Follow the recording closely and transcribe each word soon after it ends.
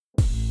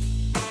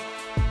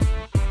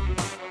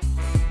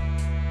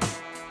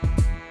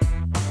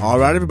All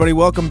right, everybody,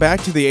 welcome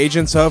back to the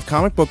Agents of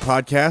Comic Book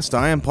Podcast.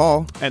 I am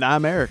Paul. And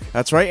I'm Eric.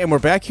 That's right, and we're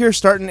back here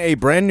starting a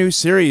brand new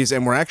series,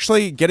 and we're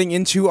actually getting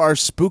into our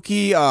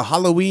spooky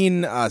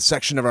Halloween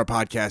section of our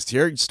podcast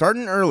here,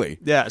 starting early.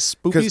 Yeah,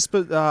 spooky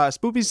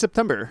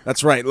September.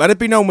 That's right. Let it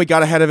be known we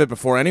got ahead of it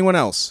before anyone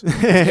else.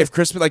 If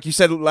Christmas, like you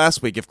said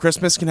last week, if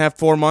Christmas can have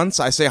 4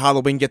 months, I say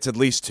Halloween gets at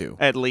least 2.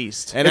 At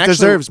least. And it actually,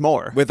 deserves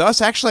more. With us,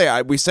 actually,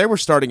 we say we're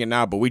starting it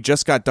now, but we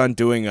just got done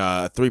doing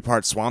a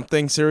 3-part Swamp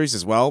Thing series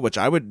as well, which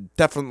I would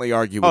definitely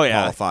argue would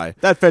qualify.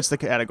 That fits the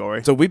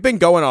category. So we've been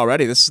going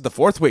already. This is the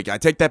 4th week. I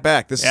take that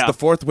back. This is the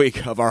 4th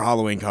week of our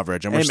Halloween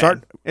coverage, and we're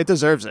starting. It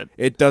deserves it.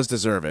 It does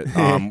deserve it.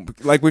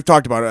 Like we've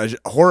talked about,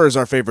 horror is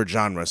our favorite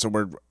genre, so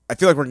I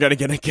feel like we're going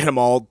to get them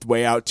all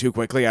way out too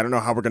quickly. I don't know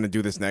how we're going to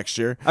do this next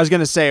year. I was going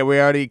to say, we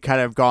already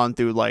kind of gone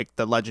through like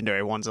the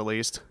legendary ones at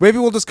least. Maybe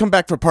we'll just come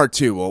back for part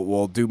 2.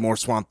 We'll do more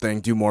Swamp Thing,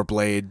 do more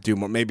Blade, do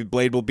more. Maybe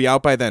Blade will be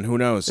out by then. Who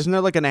knows? Isn't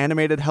there like an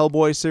animated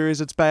Hellboy series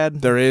that's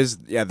bad? There is.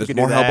 Yeah, there's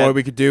more Hellboy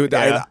we could do.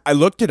 Yeah. I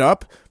looked it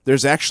up.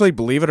 There's actually,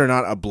 believe it or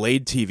not, a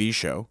Blade TV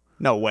show.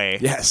 No way.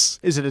 Yes.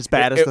 Is it as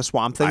bad as the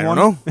Swamp Thing I one?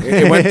 don't know.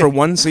 It went for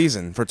 1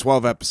 season, for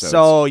 12 episodes.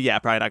 So, yeah,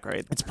 probably not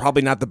great. It's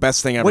probably not the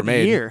best thing ever what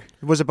made. What year?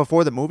 Was it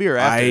before the movie or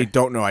after? I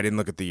don't know. I didn't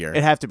look at the year.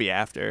 It'd have to be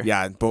after.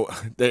 Yeah, but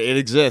it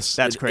exists.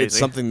 That's crazy. It's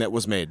something that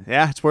was made.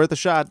 Yeah, it's worth a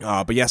shot.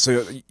 But yeah,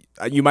 so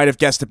you might have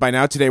guessed it by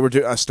now. Today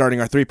we're starting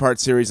our 3-part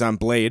series on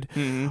Blade.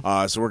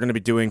 Mm-hmm. So we're going to be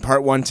doing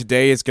part 1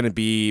 today is going to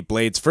be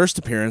Blade's first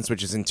appearance,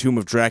 which is in Tomb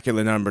of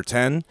Dracula number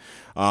 10,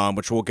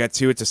 which we'll get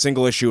to. It's a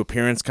single issue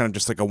appearance, kind of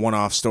just like a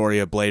one-off story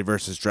of Blade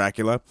versus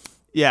Dracula.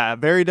 Yeah,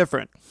 very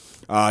different.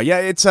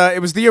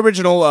 It was the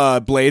original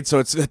Blade, so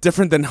it's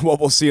different than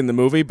what we'll see in the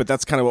movie, but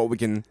that's kind of what we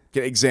can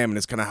examine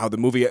is kind of how the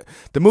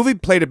movie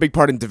played a big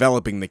part in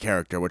developing the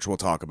character, which we'll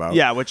talk about.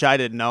 Yeah, which I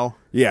didn't know.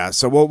 Yeah,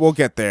 so we'll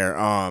get there.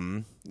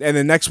 And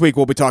then next week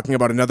we'll be talking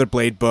about another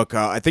Blade book.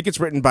 I think it's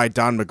written by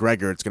Don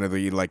McGregor. It's going to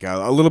be like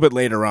a little bit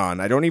later on.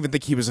 I don't even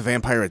think he was a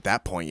vampire at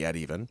that point yet,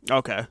 even.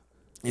 Okay.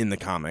 In the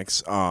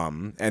comics.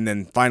 And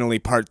then finally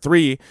part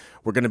 3,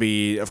 we're going to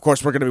be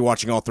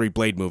watching all 3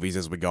 Blade movies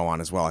as we go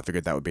on as well. I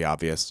figured that would be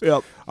obvious.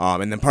 Yep.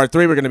 And then part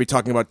 3, we're going to be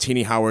talking about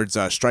Teenie Howard's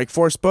Strike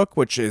Force book,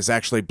 which is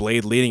actually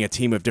Blade leading a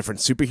team of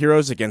different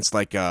superheroes against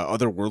like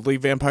otherworldly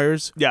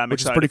vampires. Yeah, I'm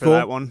which excited is pretty for cool.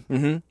 that one.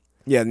 Mm-hmm.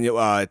 Yeah, and,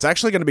 it's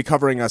actually going to be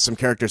covering some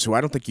characters who I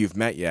don't think you've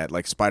met yet,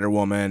 like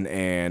Spider-Woman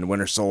and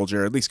Winter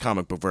Soldier, at least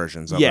comic book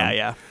versions of them.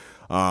 Yeah.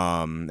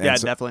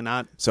 Definitely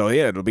not. So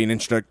yeah, it'll be an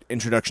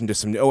introduction to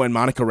some. Oh, and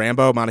Monica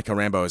Rambeau. Monica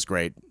Rambeau is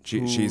great.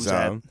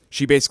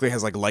 She basically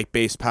has like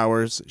light-based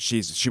powers. She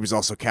was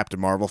also Captain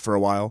Marvel for a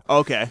while.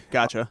 Okay,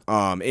 gotcha.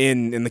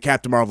 In the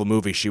Captain Marvel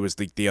movie, she was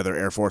the other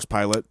Air Force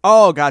pilot.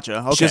 Oh, gotcha.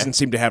 Okay. She doesn't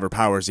seem to have her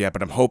powers yet,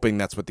 but I'm hoping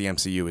that's what the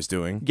MCU is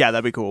doing. Yeah,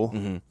 that'd be cool.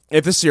 Mm-hmm.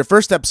 If this is your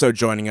first episode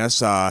joining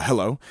us,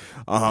 hello.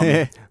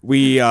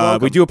 We do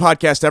a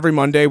podcast every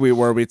Monday.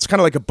 It's kind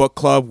of like a book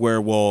club where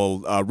we'll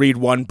read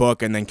one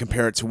book and then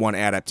compare it to one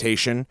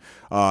adaptation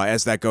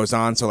as that goes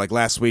on. So like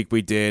last week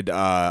we did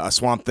a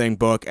Swamp Thing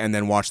book and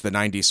then watched the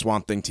 90s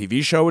Swamp Thing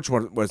TV show, which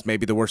was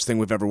maybe the worst thing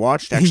we've ever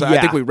watched. Actually, Yeah.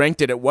 I think we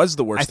ranked it. It was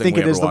the worst thing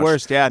we ever watched. I think it is the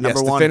worst. Yeah,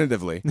 number one.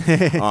 Definitively.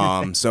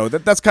 So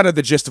that's kind of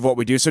the gist of what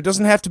we do. So it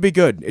doesn't have to be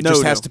good. It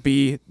just has to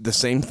be the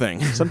same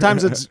thing.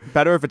 Sometimes it's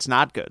better if it's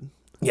not good.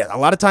 Yeah, a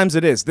lot of times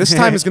it is. This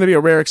time is going to be a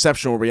rare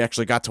exception where we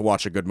actually got to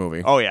watch a good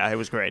movie. Oh, yeah, it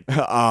was great.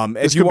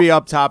 This could be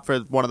up top for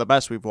one of the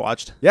best we've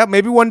watched. Yeah,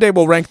 maybe one day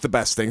we'll rank the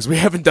best things. We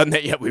haven't done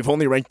that yet. We've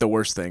only ranked the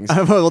worst things.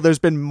 Well, there's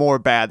been more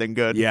bad than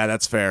good. Yeah,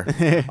 that's fair.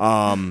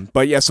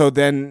 But yeah, so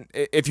then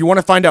if you want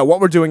to find out what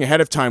we're doing ahead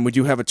of time, we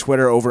do have a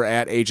Twitter over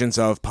at Agents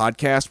of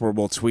Podcast where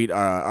we'll tweet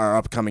our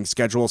upcoming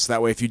schedule. So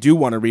that way, if you do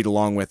want to read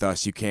along with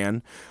us, you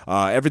can.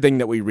 Everything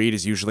that we read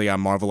is usually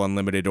on Marvel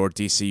Unlimited or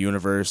DC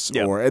Universe,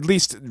 or at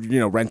least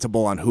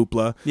rentable on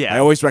Hoopla. Yeah. I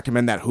always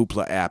recommend that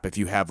Hoopla app. If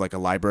you have like a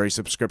library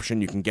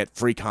subscription, you can get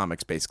free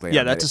comics basically.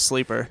 Yeah, that's a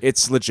sleeper.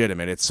 It's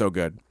legitimate. It's so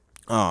good.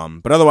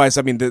 But otherwise,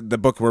 I mean, the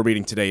book we're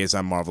reading today is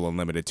on Marvel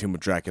Unlimited, Tomb of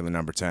Dracula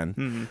number 10.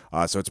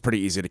 Mm-hmm. So it's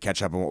pretty easy to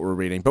catch up on what we're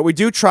reading. But we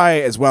do try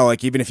as well,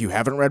 like even if you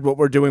haven't read what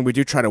we're doing, we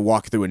do try to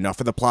walk through enough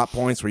of the plot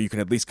points where you can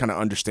at least kind of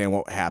understand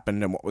what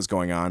happened and what was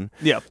going on.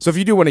 Yeah. So if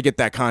you do want to get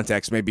that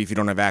context, maybe if you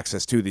don't have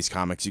access to these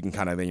comics, you can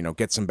kind of,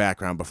 get some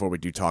background before we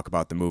do talk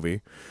about the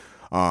movie.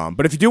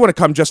 But if you do want to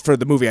come just for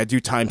the movie, I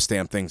do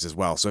timestamp things as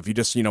well. So if you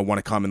just, want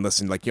to come and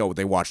listen, like,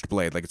 they watched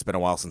Blade, like it's been a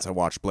while since I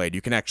watched Blade, you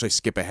can actually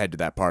skip ahead to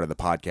that part of the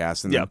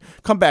podcast and then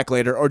come back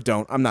later or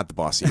don't. I'm not the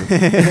boss of you.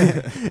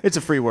 It's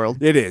a free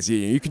world. It is.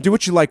 You can do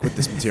what you like with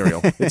this material.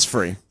 It's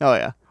free. Oh,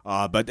 yeah.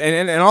 But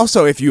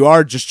also, if you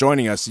are just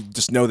joining us,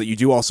 just know that you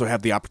do also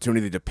have the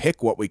opportunity to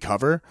pick what we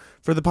cover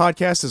for the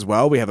podcast as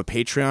well. We have a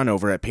Patreon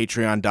over at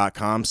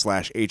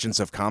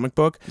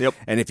patreon.com/agentsofcomicbook. Yep.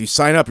 And if you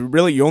sign up,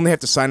 really, you only have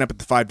to sign up at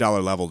the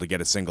 $5 level to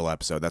get a single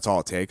episode. That's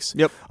all it takes.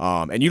 Yep.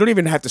 And you don't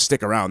even have to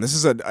stick around. This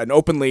is an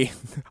openly,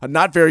 a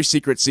not very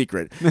secret.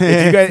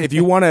 If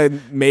you want to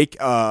make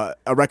a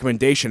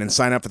recommendation and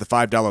sign up for the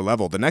 $5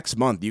 level, the next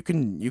month you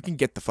can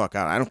get the fuck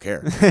out. I don't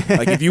care.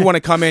 Like if you want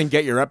to come in,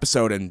 get your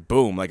episode, and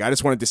boom. Like I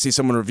just wanted to see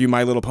someone review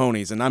My Little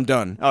Ponies, and I'm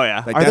done. Oh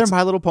yeah. Like, Are there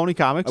My Little Pony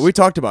comics? We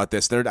talked about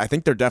this. I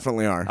think there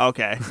definitely are.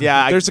 Okay.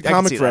 Yeah. There's a I can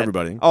comic see for that.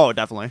 everybody. Oh,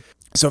 definitely.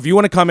 So if you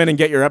want to come in and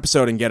get your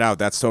episode and get out,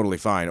 that's totally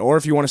fine. Or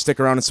if you want to stick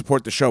around and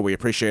support the show, we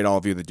appreciate all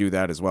of you that do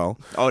that as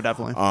well. Oh,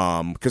 definitely.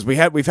 Because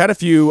we've had a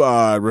few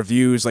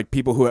reviews, like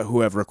people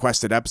who have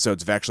requested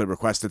episodes have actually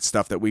requested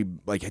stuff that we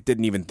like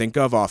didn't even think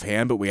of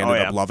offhand, but we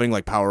ended up loving,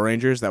 like Power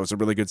Rangers. That was a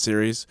really good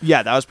series.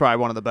 Yeah, that was probably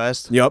one of the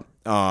best. Yep.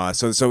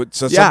 So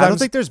sometimes, yeah, I don't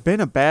think there's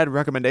been a bad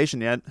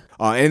recommendation yet.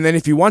 And then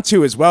if you want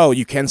to as well,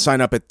 you can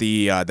sign up at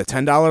the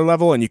 $10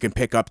 level, and you can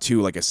pick up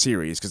to like a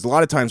series. Because a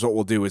lot of times what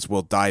we'll do is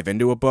we'll dive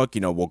into a book.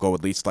 We'll go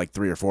at least like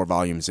 3 or 4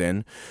 volumes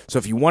in. So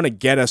if you want to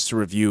get us to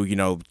review,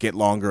 get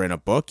longer in a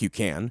book, you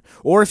can.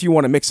 Or if you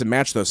want to mix and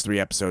match those 3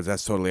 episodes,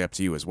 that's totally up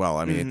to you as well.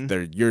 I mean,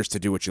 they're yours to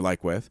do what you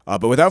like with.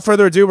 But without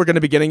further ado, we're going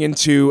to be getting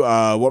into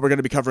what we're going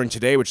to be covering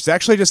today, which is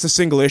actually just a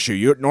single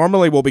issue.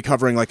 Normally we'll be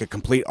covering like a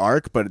complete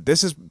arc, but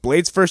this is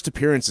Blade's first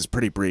appearance is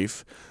pretty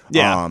brief.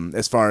 Yeah.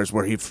 As far as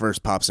where he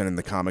first pops in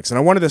the comics. And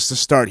I wanted us to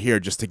start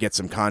here just to get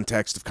some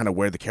context of kind of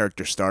where the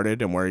character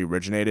started and where he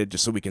originated,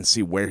 just so we can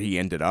see where he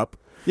ended up.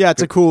 Yeah,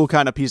 it's a cool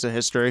kind of piece of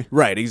history.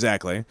 Right,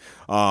 exactly.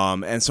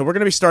 And so we're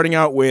going to be starting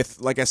out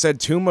with, like I said,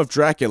 Tomb of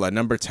Dracula,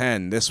 number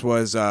 10. This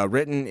was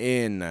written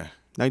in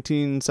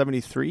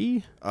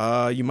 1973?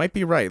 You might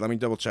be right. Let me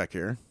double check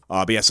here.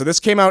 But yeah, so this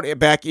came out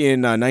back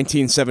in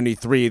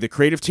 1973. The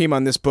creative team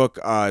on this book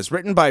is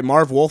written by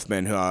Marv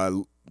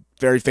Wolfman,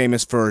 very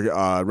famous for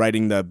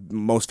writing the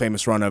most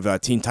famous run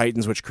of Teen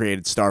Titans, which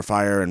created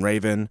Starfire and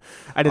Raven.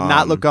 I did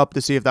not look up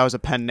to see if that was a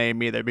pen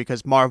name either,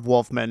 because Marv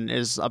Wolfman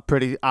is a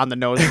pretty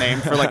on-the-nose name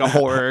for like a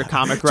horror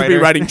comic writer. To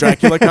be writing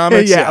Dracula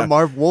comics? yeah,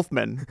 Marv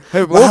Wolfman.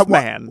 Hey,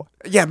 Wolfman.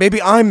 Yeah,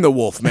 maybe I'm the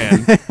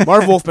Wolfman.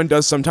 Marv Wolfman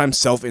does sometimes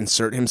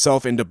self-insert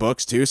himself into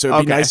books, too, so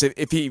it'd be nice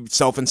if he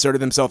self-inserted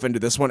himself into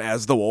this one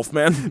as the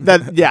Wolfman.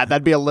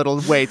 That'd be a little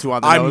way too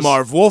on the nose. I'm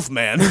Marv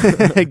Wolfman.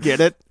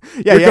 Get it?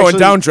 Yeah, you're going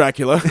down,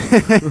 Dracula.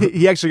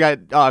 He actually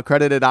got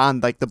credited on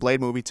like the Blade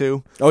movie,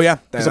 too. Oh, yeah.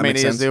 Because,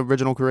 he is the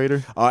original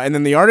creator. And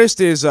then the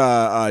artist is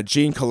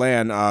Gene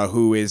Colan,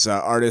 who is an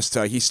artist.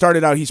 He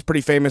started out, he's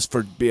pretty famous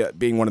for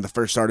being one of the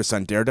first artists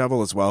on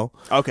Daredevil as well.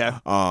 Okay.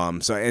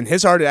 And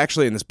his art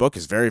actually in this book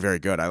is very, very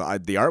good.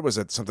 The art was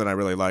something I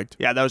really liked.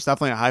 Yeah, that was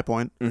definitely a high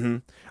point. Mm-hmm.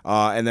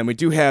 And then we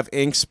do have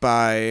inks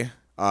by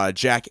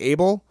Jack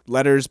Abel,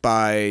 letters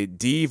by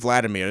D.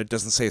 Vladimir. It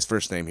doesn't say his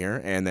first name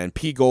here. And then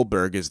P.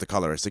 Goldberg is the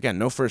colorist. Again,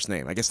 no first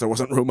name. I guess there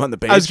wasn't room on the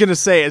page. I was going to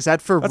say, is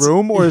that for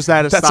room or is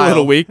that a that's style? A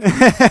little weak.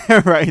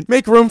 Right.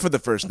 Make room for the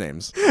first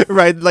names.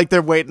 Right. Like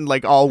they're waiting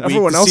like all week.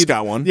 Everyone else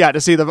got one. Yeah, to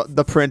see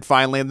the print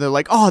finally. And they're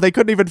like, oh, they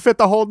couldn't even fit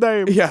the whole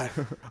name. Yeah.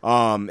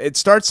 It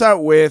starts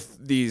out with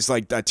these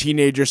like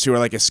teenagers who are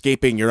like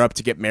escaping Europe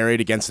to get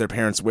married against their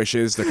parents'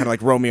 wishes. They're kind of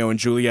like Romeo and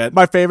Juliet.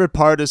 My favorite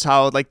part is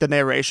how like the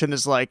narration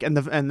is like, and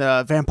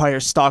the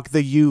vampires stalk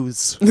the youths.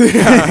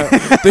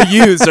 The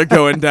youths are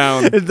going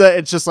down.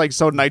 It's just like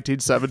so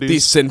 1970s.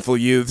 These sinful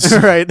youths.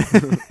 Right.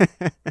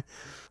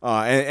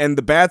 And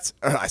the bats,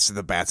 I said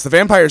the bats, the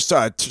vampires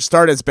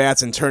start as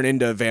bats and turn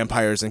into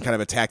vampires and kind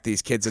of attack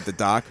these kids at the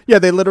dock. Yeah,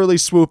 they literally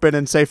swoop in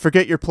and say,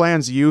 forget your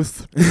plans,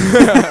 youth.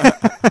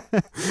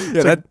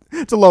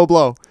 It's a low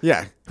blow.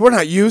 Yeah. We're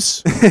not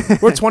youths.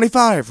 We're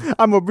 25.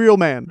 I'm a real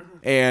man.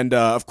 And,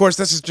 of course,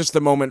 this is just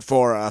the moment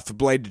for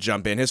Blade to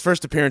jump in. His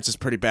first appearance is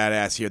pretty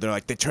badass here.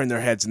 They turn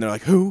their heads and they're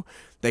like, who?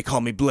 They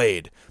call me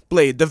Blade.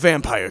 Blade, the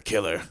vampire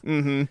killer.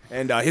 Mm-hmm.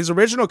 And his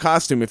original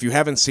costume, if you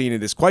haven't seen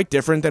it, is quite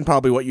different than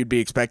probably what you'd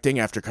be expecting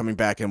after coming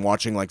back and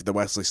watching, like, the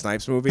Wesley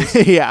Snipes movies.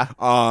 Yeah.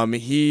 I'm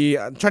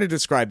trying to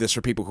describe this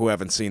for people who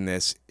haven't seen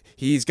this.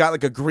 He's got,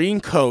 like, a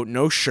green coat,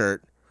 no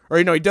shirt. Or,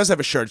 he does have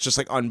a shirt. It's just,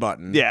 like,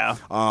 unbuttoned. Yeah.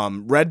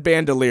 Red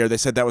bandolier. They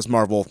said that was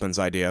Marv Wolfman's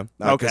idea.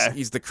 Okay.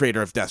 He's the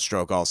creator of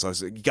Deathstroke also.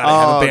 So you got to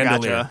have a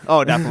bandolier. Gotcha.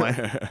 Oh,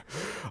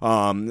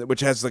 definitely.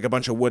 Which has, like, a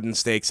bunch of wooden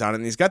stakes on it.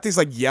 And he's got these,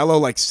 like, yellow,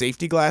 like,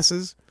 safety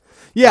glasses.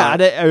 Yeah,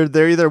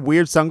 they're either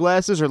weird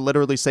sunglasses or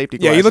literally safety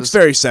glasses. Yeah, he looks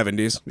very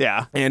 70s.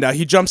 Yeah. And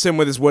he jumps in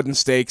with his wooden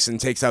stakes and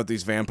takes out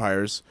these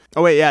vampires.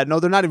 Oh, wait, yeah. No,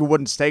 they're not even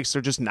wooden stakes.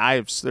 They're just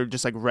knives. They're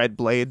just like red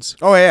blades.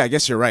 Oh, yeah, I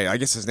guess you're right. I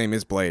guess his name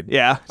is Blade.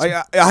 Yeah.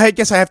 I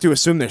guess I have to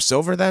assume they're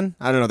silver then?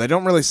 I don't know. They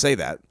don't really say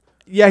that.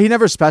 Yeah, he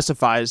never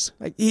specifies.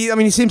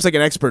 He seems like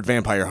an expert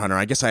vampire hunter.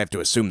 I guess I have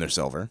to assume they're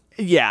silver.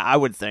 Yeah, I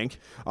would think.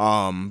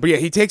 But yeah,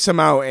 he takes them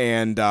out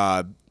and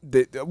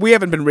we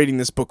haven't been reading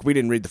this book. We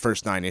didn't read the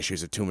first 9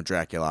 issues of Tomb of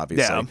Dracula,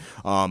 obviously.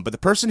 Yeah. But the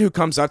person who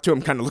comes up to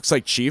him kind of looks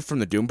like Chief from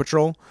the Doom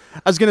Patrol.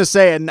 I was gonna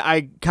say, and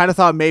I kind of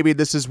thought maybe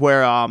this is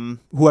where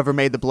whoever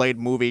made the Blade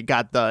movie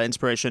got the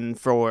inspiration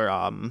for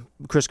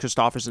Chris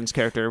Christopherson's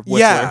character. Whistler.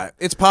 Yeah,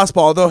 it's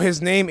possible. Although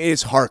his name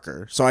is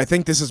Harker, so I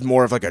think this is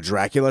more of like a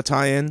Dracula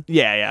tie-in.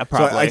 Yeah,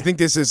 probably. So I think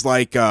this is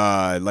like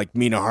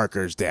Mina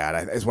Harker's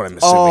dad. Is what I'm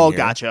assuming. Oh, here.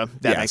 gotcha.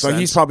 That makes so sense.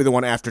 he's probably the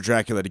one after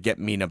Dracula to get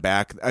Mina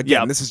back.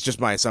 Again, Yep. this is just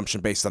my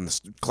assumption based on the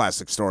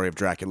classic story of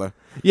Dracula.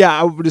 Yeah,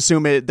 I would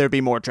assume there'd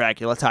be more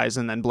Dracula ties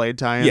in than Blade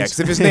tie-ins. Yeah, because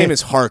if his name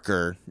is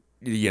Harker,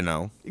 you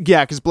know.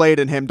 Yeah, because Blade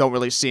and him don't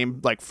really seem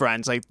like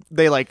friends. Like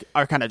they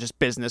are kind of just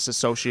business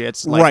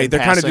associates. Like, Right, in they're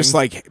kind of passing. just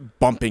like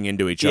bumping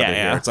into each other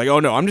Yeah. here. It's like, oh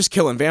no, I'm just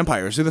killing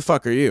vampires. Who the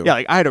fuck are you? Yeah,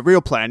 like I had a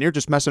real plan. You're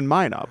just messing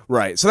mine up.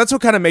 Right. So that's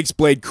what kind of makes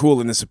Blade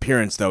cool in this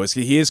appearance, though, is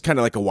he is kind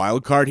of like a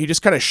wild card. He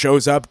just kind of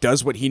shows up,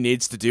 does what he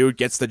needs to do,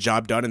 gets the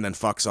job done, and then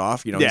fucks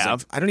off. You know, he's Yeah.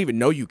 like, I don't even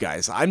know you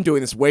guys. I'm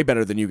doing this way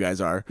better than you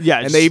guys are. Yeah,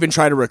 and it's- they even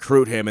try to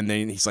recruit him, and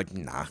then he's like,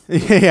 nah.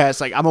 Yeah, it's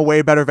like I'm a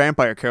way better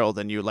vampire Carol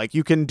than you. Like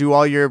you can do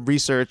all your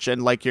research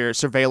and like your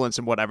surveillance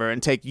and whatever,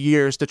 and take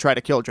years to try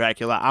to kill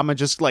Dracula. I'm gonna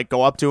just like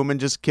go up to him and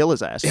just kill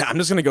his ass. Yeah, I'm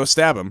just gonna go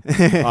stab him.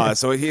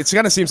 So it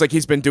kind of seems like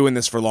he's been doing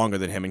this for longer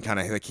than him, and kind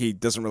of like he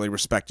doesn't really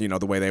respect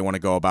the way they want to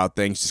go about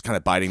things. Just kind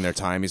of biding their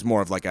time. He's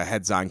more of like a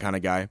heads-on kind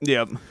of guy.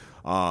 Yep.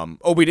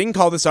 We didn't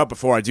call this out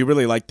before. I do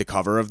really like the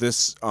cover of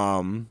this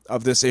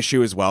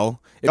issue as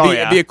well.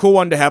 It'd be a cool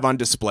one to have on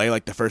display,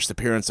 like the first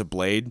appearance of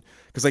Blade,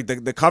 because like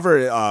the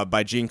cover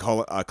by Gene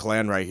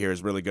Colan right here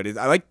is really good.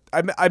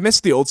 I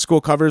miss the old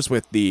school covers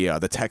with the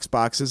text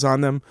boxes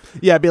on them.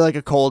 Yeah, it'd be like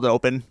a cold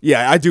open.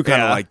 Yeah, I do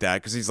kind of Yeah. like that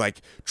because he's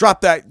like,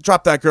 drop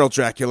that girl,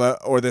 Dracula,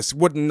 or this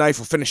wooden knife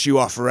will finish you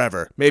off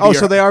forever. Maybe. Oh,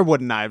 so they are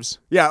wooden knives.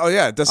 Yeah. Oh,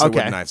 yeah. It does say Okay.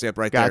 wooden knives. Yep,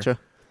 right there. Gotcha.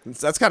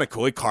 That's kind of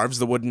cool. He carves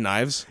the wooden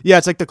knives. Yeah,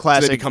 it's like the So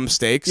classic. they become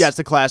stakes. Yeah, it's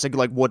the classic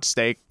like wood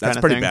stake. That's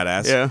kinda pretty thing.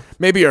 badass. Yeah,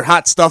 Maybe you're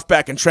hot stuff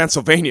back in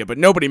Transylvania, but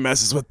nobody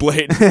messes with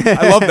Blade.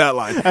 I love that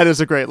line. that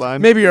is a great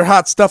line. Maybe you're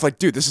hot stuff, like,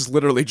 dude, this is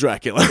literally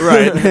Dracula.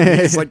 Right.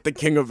 He's like the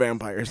king of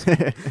vampires.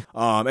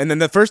 And then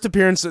the first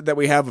appearance that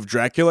we have of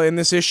Dracula in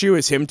this issue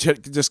is him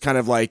just kind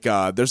of like,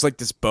 there's like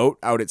this boat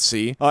out at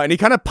sea. And he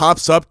kind of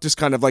pops up just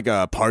kind of like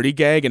a party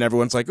gag, and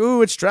everyone's like,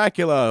 ooh, it's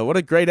Dracula. What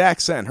a great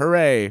accent.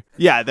 Hooray.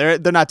 Yeah, they're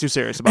not too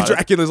serious about it.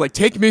 Dracula's like,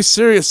 take me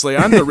seriously.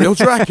 I'm the real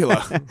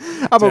Dracula.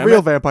 I'm a Damn real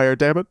it. vampire,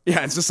 damn it.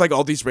 Yeah, it's just like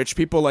all these rich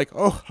people like,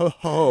 oh, ho,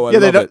 ho. I Yeah,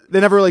 love it. they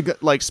never really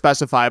like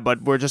specify,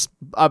 but we're just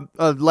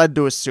led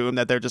to assume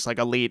that they're just like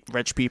elite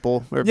rich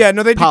people. Or Yeah,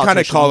 no, they do kind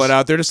of call politicians. it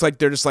out. They're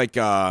just like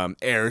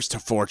heirs to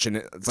fortune.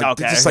 It's like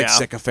they're Okay, just like yeah.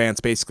 sycophants,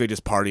 basically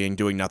just partying,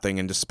 doing nothing,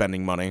 and just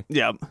spending money.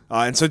 Yeah.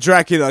 And so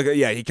Dracula,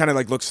 he kind of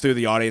like looks through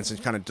the audience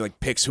and kind of like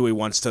picks who he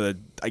wants to,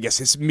 I guess,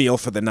 his meal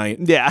for the night.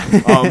 Yeah.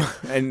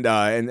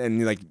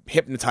 And like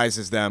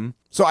hypnotizes them.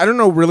 So I don't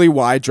know really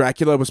why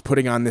Dracula was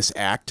putting on this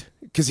act,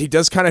 because he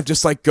does kind of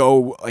just like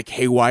go like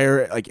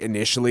haywire, like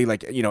initially,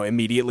 like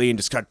immediately, and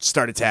just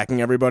start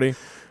attacking everybody.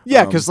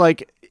 Yeah, because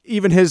like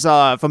even his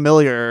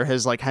familiar,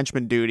 his like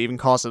henchman dude, even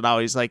calls it out.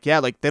 He's like, yeah,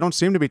 like they don't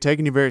seem to be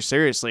taking you very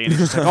seriously, and he's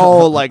just like,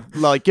 oh,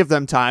 like give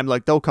them time,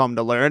 like they'll come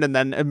to learn. And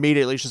then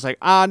immediately he's just like,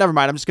 never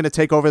mind, I'm just gonna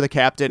take over the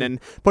captain and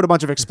put a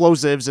bunch of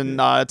explosives and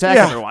attack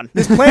everyone.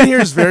 His plan here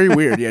is very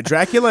weird. Yeah,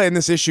 Dracula in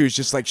this issue is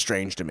just like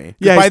strange to me. 'Cause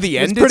Yeah, by he's- the he's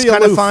end pretty it's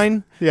kind of aloof.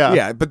 fine.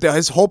 Yeah. But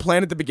his whole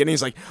plan at the beginning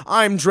is like,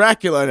 I'm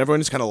Dracula, and everyone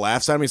just kind of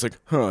laughs at him. He's like,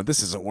 huh,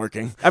 this isn't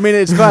working. I mean,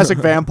 it's classic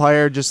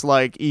vampire, just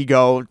like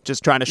ego,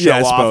 just trying to show Yeah,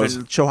 I off suppose.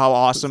 and show how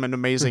awesome and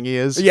amazing he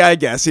is. Yeah, I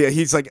guess. Yeah,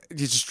 he's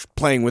just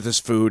playing with his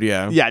food.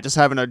 Yeah. Yeah, just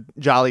having a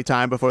jolly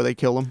time before they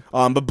kill him.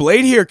 But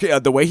Blade here,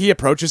 the way he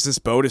approaches this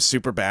boat is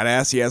super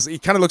badass. He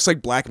kind of looks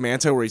like Black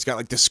Manta, where he's got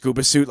like the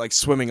scuba suit, like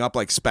swimming up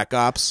like Spec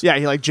Ops. Yeah,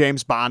 he like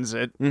James Bonds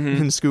it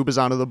and scubas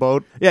onto the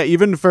boat. Yeah,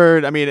 even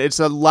for, I mean, it's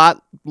a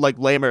lot like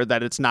lamer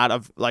that it's not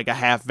like a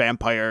half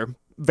vampire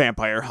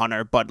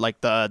hunter, but like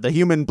the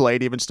human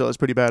Blade even still is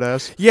pretty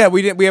badass. Yeah,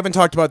 we haven't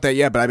talked about that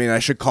yet, but I mean, I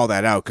should call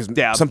that out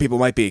because some people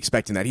might be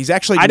expecting that. He's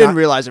actually I didn't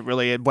realize it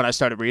really when I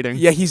started reading.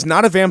 Yeah, he's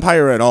not a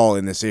vampire at all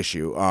in this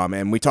issue.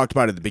 And we talked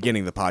about it at the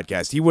beginning of the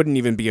podcast. He wouldn't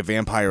even be a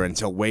vampire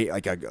until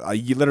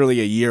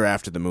literally a year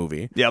after the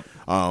movie. Yep.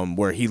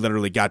 Where he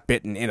literally got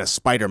bitten in a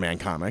Spider-Man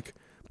comic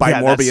by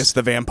Yeah, Morbius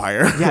the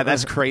vampire. Yeah,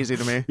 that's crazy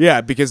to me.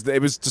 Yeah, because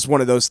it was just one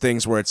of those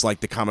things where it's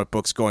like the comic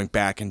books going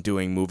back and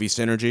doing movie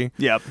synergy.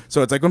 Yep.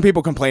 So it's like when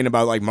people complain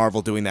about like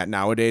Marvel doing that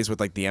nowadays with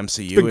like the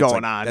MCU, been it's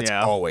going like, on, that's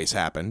yeah. always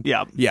happened.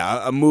 Yep.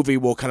 Yeah, a movie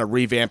will kind of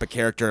revamp a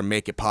character and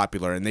make it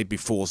popular, and they'd be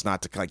fools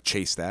not to like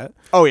chase that.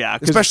 Oh yeah,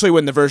 'cause Especially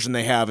when the version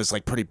they have is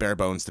like pretty bare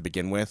bones to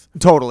begin with.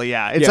 totally,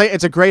 yeah. It's Yeah. like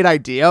it's a great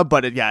idea,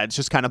 but it's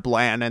just kind of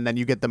bland, and then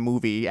you get the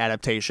movie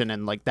adaptation,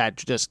 and like that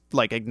just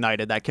like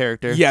ignited that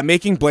character. Yeah,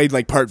 making Blade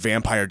like part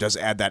vampire does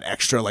add that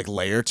extra like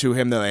layer to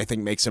him that I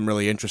think makes him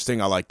really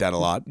interesting. I like that a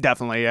lot.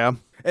 Definitely, yeah.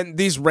 And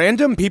these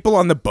random people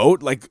on the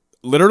boat, like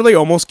literally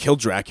almost killed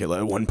Dracula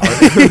at one part.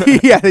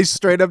 Yeah, they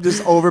straight up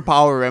just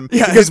overpower him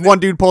because one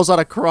dude pulls out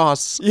a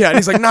cross. Yeah, and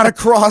he's like, not a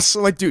cross.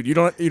 I'm like, dude, you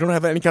don't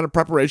have any kind of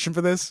preparation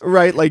for this?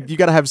 Right, like you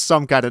gotta have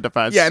some kind of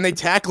defense. Yeah, and they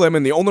tackle him,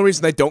 and the only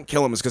reason they don't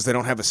kill him is because they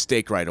don't have a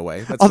stake right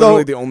away. That's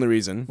literally the only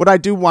reason. What I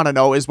do want to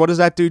know is, what is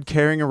that dude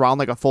carrying around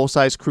like a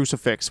full-size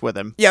crucifix with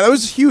him? Yeah, that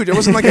was huge. It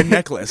wasn't like a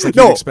necklace like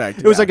No, you'd expect.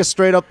 it was like a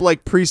straight up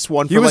like priest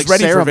one. He for, was like,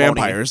 ready for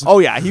ceremony. vampires. Oh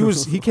yeah,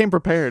 he came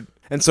prepared.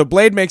 And so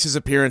Blade makes his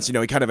appearance,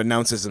 he kind of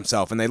announces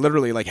himself, and they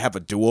literally like have a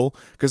duel.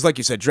 Because like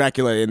you said,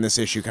 Dracula in this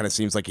issue kind of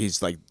seems like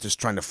he's like just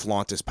trying to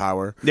flaunt his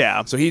power.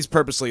 Yeah. So he's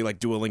purposely like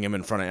dueling him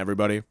in front of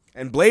everybody.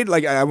 And Blade,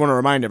 like I want to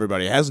remind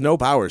everybody, has no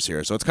powers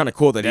here. So it's kind of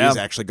cool that he's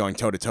actually going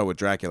toe to toe with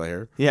Dracula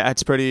here. Yeah,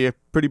 it's pretty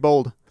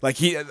bold. Like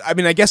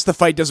I guess the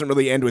fight doesn't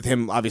really end with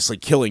him obviously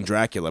killing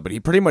Dracula, but he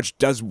pretty much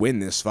does win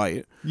this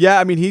fight. Yeah,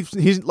 I mean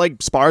he's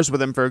like spars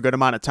with him for a good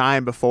amount of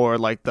time before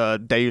like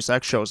the Deus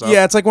Ex shows up.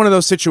 Yeah, it's like one of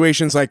those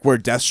situations like where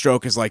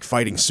Deathstroke is like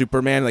fighting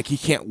Superman, like he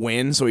can't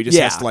win, so he just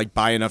has to like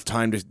buy enough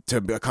time to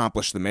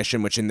accomplish the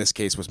mission, which in this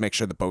case was make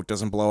sure the boat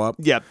doesn't blow up.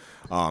 Yep.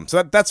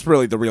 So that's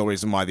really the real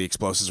reason why the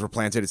explosives were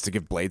planted, is to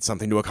give Blade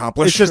something to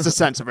accomplish. It's just a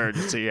sense of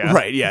urgency, yeah.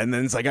 Right, yeah, and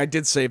then it's like, I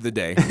did save the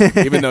day,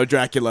 even though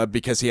Dracula,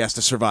 because he has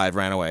to survive,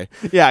 ran away.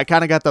 Yeah, I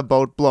kind of got the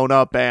boat blown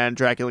up and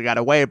Dracula got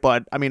away,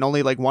 but I mean,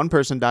 only like one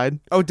person died.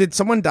 Oh, did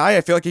someone die?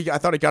 I feel like I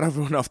thought he got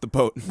everyone off the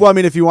boat. Well, I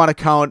mean, if you want to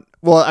count,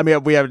 well, I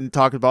mean, we haven't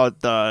talked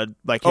about the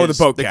like the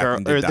boat the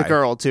captain girl, or did the die.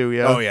 girl too.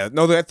 Yeah. Oh yeah,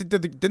 no,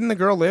 didn't the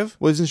girl live?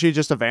 Wasn't she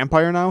just a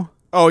vampire now?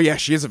 Oh yeah,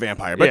 she is a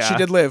vampire, but she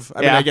did live.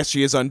 I mean, I guess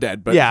she is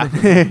undead, but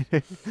yeah.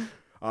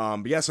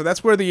 But yeah, so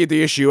that's where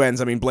the issue ends.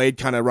 I mean, Blade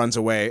kind of runs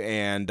away,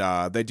 and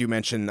they do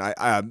mention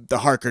the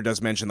Harker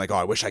does mention like, oh,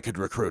 I wish I could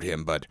recruit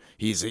him, but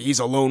he's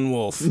a lone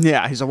wolf.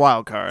 Yeah, he's a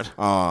wild card.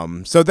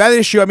 So that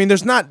issue, I mean,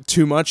 there's not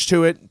too much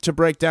to it to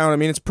break down. I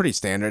mean, it's pretty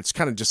standard. It's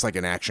kind of just like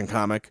an action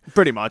comic.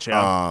 Pretty much,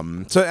 yeah.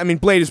 So I mean,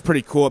 Blade is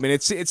pretty cool. I mean,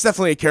 it's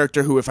definitely a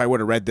character who, if I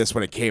would have read this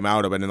when it came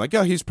out, I've been like,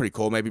 oh, he's pretty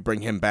cool. Maybe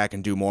bring him back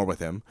and do more with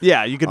him.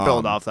 Yeah, you could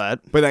build off that.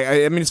 But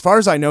I mean, as far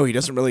as I know, he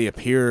doesn't really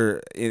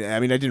appear.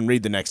 I mean, I didn't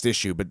read the next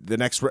issue, but the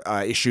next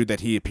issue that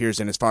he appears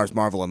in, as far as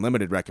Marvel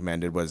Unlimited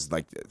recommended, was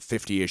like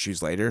 50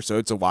 issues later, so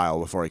it's a while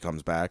before he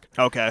comes back.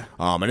 Okay.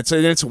 And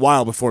it's a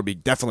while before he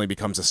definitely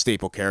becomes a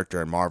staple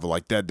character in Marvel.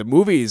 Like the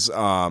movies,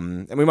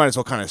 and we might as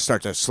well kind of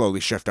start to slowly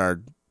shift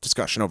our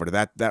discussion over to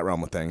that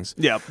realm of things.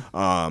 Yep.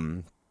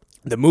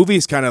 The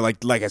movies kind of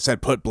like I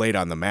said, put Blade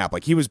on the map.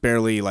 Like he was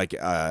barely like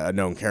a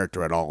known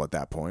character at all at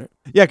that point.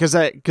 Yeah, because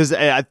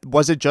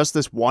was it just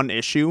this one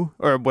issue,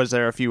 or was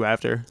there a few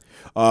after?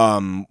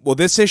 Well,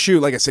 this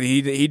issue, like I said,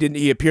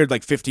 he appeared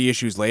like 50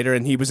 issues later,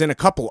 and he was in a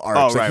couple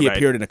arcs. He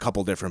appeared in a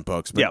couple different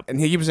books. But, and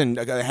he was had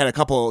a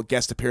couple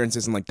guest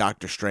appearances in like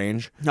Doctor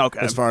Strange. Okay.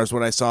 As far as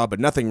what I saw, but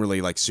nothing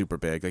really like super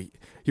big. Like,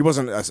 he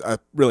wasn't a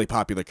really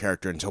popular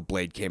character until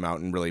Blade came out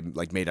and really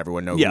like made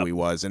everyone know who he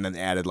was, and then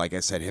added, like I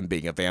said, him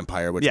being a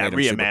vampire, which made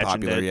him super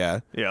popular. It.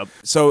 Yeah. Yep.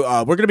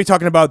 So we're gonna be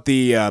talking about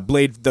the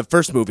Blade, the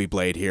first movie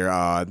Blade here,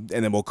 and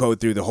then we'll go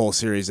through the whole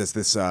series as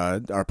this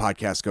our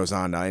podcast goes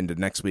on into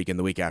next week and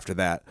the week after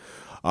that.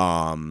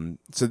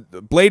 So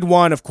Blade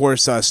 1, of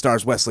course,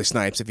 stars Wesley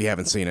Snipes, if you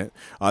haven't seen it.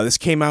 This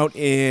came out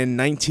in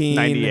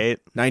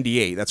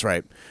 1998. That's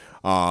right.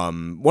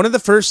 One of the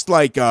first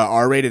like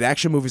R-rated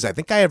action movies I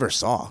think I ever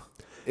saw.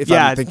 If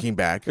I'm thinking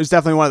back, it was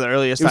definitely one of the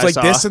earliest. It was I like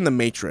saw. this and The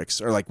Matrix,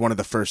 or like one of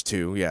the first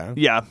two. Yeah.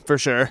 Yeah, for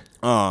sure.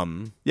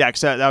 Yeah,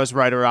 because that was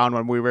right around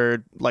when we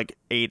were like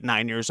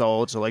 8-9 years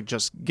old, so like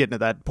just getting to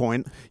that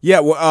point. Yeah,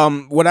 well,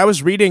 what I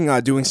was reading,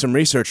 doing some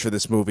research for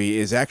this movie,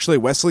 is actually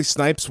Wesley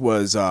Snipes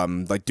was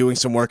like doing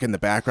some work in the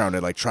background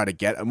to like try to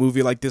get a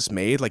movie like this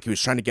made. Like he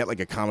was trying to get like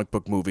a comic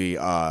book movie,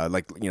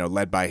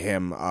 led by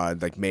him,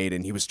 like made,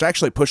 and he was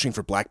actually pushing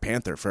for Black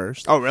Panther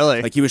first. Oh,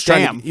 really? Like he was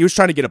trying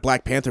to get a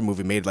Black Panther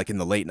movie made like in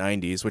the late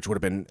 90s, which would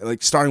have been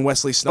like starring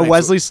Wesley Snipes. A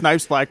Wesley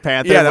Snipes Black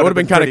Panther. Yeah, that would have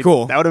been kind of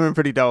cool. That would have been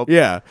pretty dope.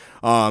 Yeah.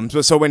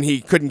 So when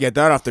he couldn't get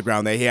that off the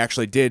ground, he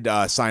actually did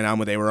sign on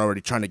when they were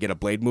already trying to get a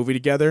Blade movie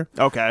together.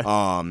 Okay.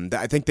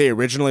 I think they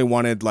originally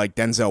wanted like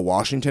Denzel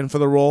Washington for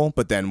the role,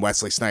 but then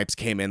Wesley Snipes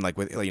came in like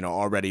with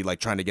already like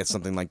trying to get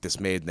something like this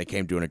made, and they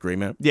came to an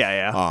agreement.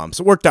 Yeah.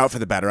 So it worked out for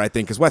the better, I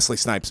think, because Wesley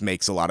Snipes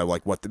makes a lot of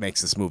like what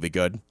makes this movie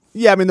good.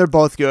 Yeah, I mean, they're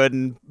both good,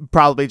 and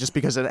probably just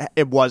because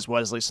it was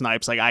Wesley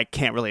Snipes, like, I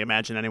can't really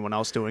imagine anyone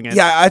else doing it.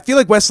 Yeah, I feel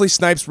like Wesley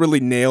Snipes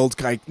really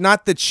nailed, like,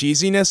 not the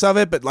cheesiness of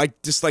it, but,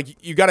 like, just,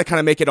 like, you got to kind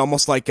of make it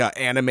almost like an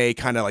anime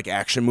kind of, like,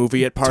 action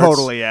movie at parts.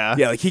 Totally, yeah.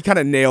 Yeah, like, he kind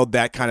of nailed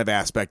that kind of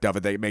aspect of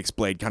it that makes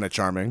Blade kind of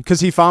charming. Because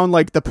he found,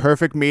 like, the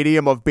perfect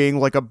medium of being,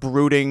 like, a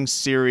brooding,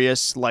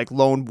 serious, like,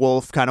 lone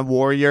wolf kind of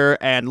warrior,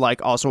 and,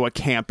 like, also a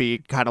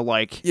campy kind of,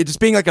 like... Yeah, just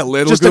being, like, a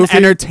little just goofy.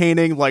 An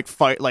entertaining, like,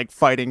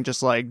 fighting,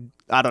 just, like...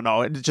 I don't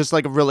know. It's just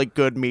like a really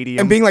good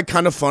medium. And being like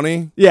kind of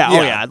funny. Yeah.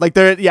 Oh yeah. Like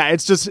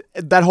it's just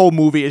that whole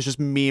movie is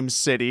just meme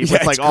city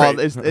with like all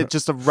it's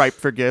just ripe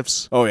for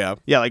gifts. Oh yeah.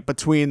 Yeah, like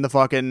between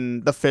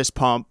the fist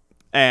pump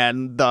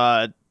and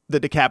the the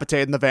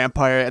decapitating the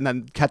vampire and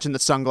then catching the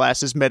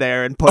sunglasses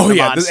midair and putting them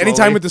on anytime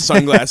slowly. with the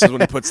sunglasses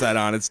when he puts that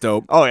on, it's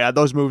dope. Oh yeah,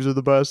 those moves are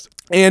the best.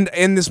 And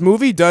this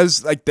movie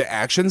does, like, the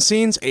action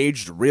scenes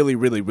aged really,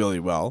 really, really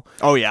well.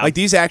 Oh yeah, Like,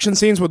 these action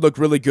scenes would look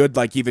really good,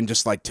 like, even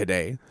just, like,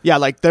 today. yeah,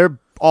 like they're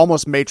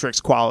almost Matrix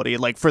quality,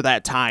 like for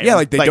that time. Yeah,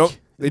 like,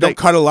 they don't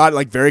cut a lot,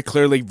 like, very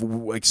clearly,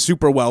 like,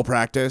 super well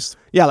practiced.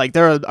 Yeah, like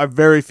there are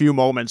very few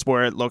moments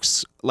where it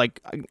looks like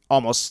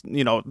almost,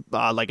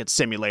 like it's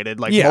simulated.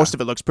 Like most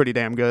of it looks pretty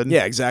damn good.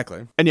 Yeah,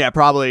 exactly. And yeah,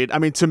 probably, I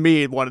mean, to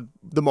me, one of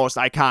the most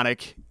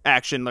iconic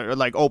action or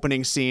like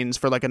opening scenes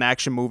for like an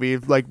action movie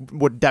like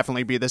would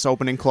definitely be this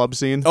opening club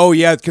scene. Oh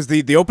yeah, because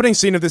the opening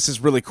scene of this is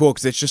really cool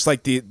because it's just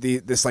like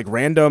this like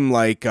random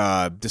like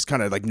this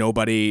kind of like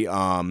nobody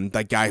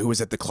that guy who was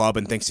at the club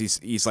and thinks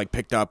he's like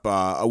picked up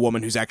a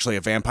woman who's actually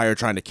a vampire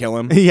trying to kill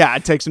him. Yeah,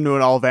 it takes him to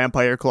an all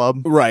vampire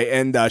club. Right,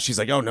 and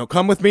she's like, "Oh no,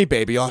 come with me,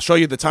 baby. I'll show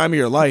you the time of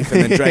your life,"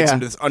 and then drags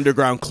him to this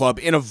underground club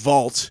in a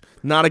vault.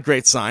 Not a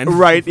great sign.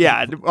 Right,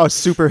 yeah.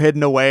 Super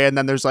hidden away, and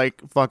then there's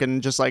like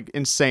fucking just like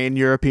insane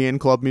European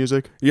club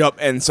music. Yep,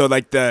 and so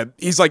like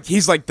he's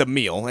like the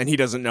meal, and he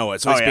doesn't know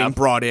it, so he's being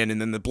brought in, and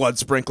then the blood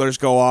sprinklers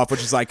go off,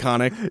 which is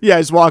iconic. Yeah,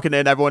 he's walking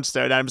in, everyone's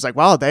staring at him. He's like,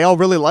 "Wow, they all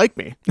really like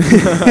me."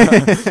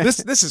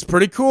 This is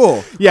pretty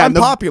cool. Yeah, I'm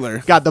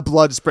popular. Got the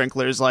blood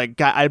sprinklers. Like,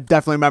 I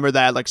definitely remember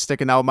that like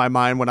sticking out in my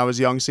mind when I was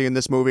young seeing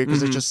this movie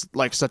because it's just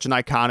like such an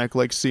iconic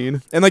like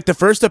scene. And like the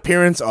first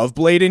appearance of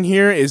Blade in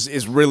here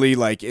is really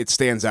like it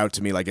stands out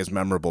to me like as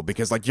memorable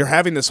because like you're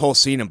having this whole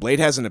scene and Blade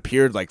hasn't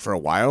appeared like for a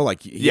while,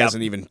 like he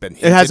hasn't even been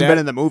hinted it hasn't at. been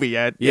in the movie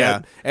yet.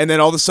 Yeah. And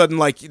then all of a sudden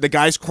like the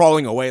guy's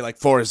crawling away like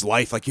for his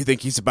life, like you think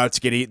he's about to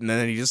get eaten, and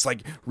then he just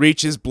like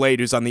reaches Blade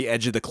who's on the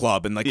edge of the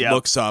club and like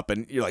looks up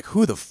and you're like,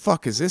 who the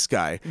fuck is this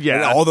guy? Yeah.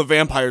 And all the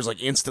vampires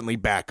like instantly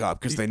back up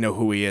because they know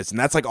who he is, and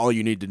that's like all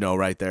you need to know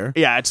right there.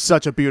 Yeah, it's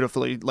such a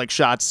beautifully like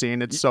shot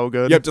scene. It's so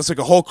good. Yep, just like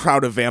a whole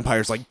crowd of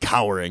vampires like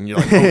cowering. You're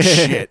like, oh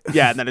shit.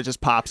 Yeah, and then it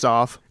just pops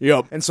off.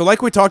 Yep. And so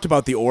like we talked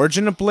about, the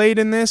origin of Blade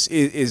in this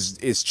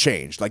is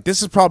changed. Like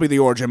this is probably the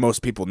origin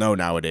most people know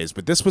nowadays,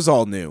 but this was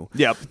all new.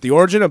 Yep. The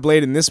origin of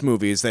Blade in this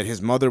movie is that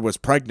his mother was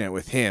pregnant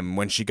with him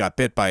when she got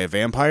bit by a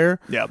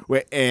vampire. Yep.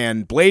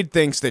 And Blade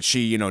thinks that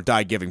she,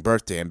 died giving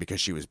birth to him because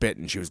she was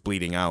bitten, she was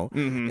bleeding out.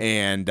 Mm-hmm.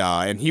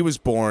 And he was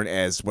born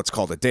as what's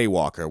called a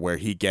daywalker, where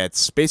he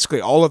gets basically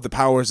all of the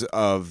powers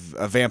of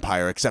a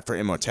vampire except for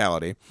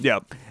immortality.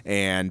 Yep.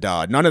 And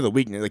none of the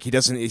weakness, like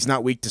he's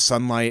not weak to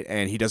sunlight,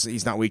 and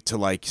he's not weak to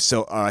like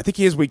I think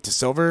he is weak to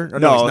silver. Or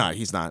no,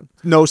 he's not.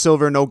 No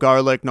silver, no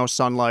garlic, no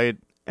sunlight.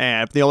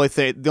 And the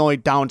only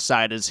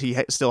downside is he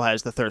still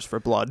has the thirst for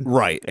blood.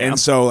 Right. Yeah. And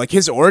so like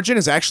his origin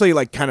is actually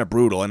like kind of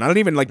brutal, and I don't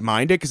even like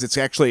mind it because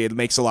it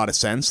makes a lot of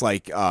sense.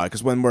 Like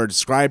because when we're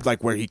described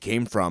like where he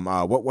came from,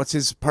 what's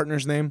his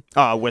partner's name?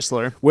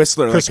 Whistler.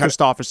 Chris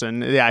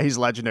Christopherson. Yeah, he's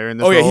legendary in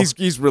this. Oh role. yeah,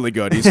 he's really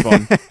good. He's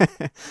fun.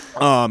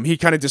 He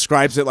kind of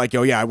describes it like,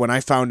 oh yeah, when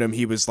I found him,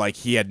 he was like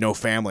he had no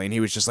family, and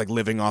he was just like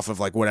living off of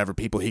like whatever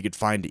people he could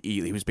find to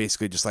eat. He was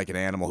basically just like an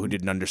animal who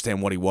didn't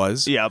understand what he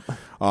was. Yep.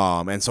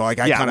 And so like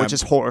I kind of, which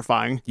is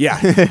horrifying. Yeah.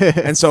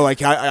 And so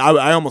like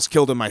I almost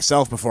killed him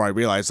myself before I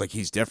realized like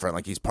he's different,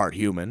 like he's part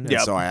human.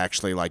 And so I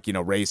actually like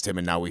raised him,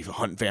 and now we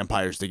hunt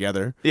vampires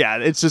together. Yeah,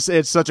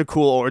 it's such a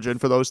cool origin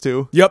for those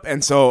two. Yep.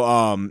 And so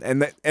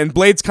and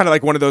Blade's kind of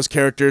like one of those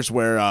characters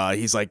where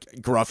he's like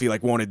gruffy,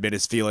 like won't admit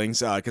his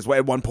feelings because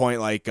at one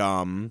point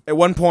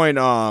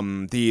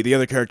the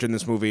other character in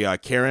this movie,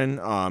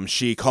 Karen,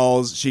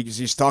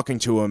 she's talking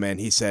to him, and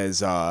he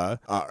says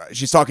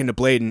she's talking to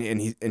Blade,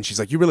 and she's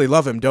like, you really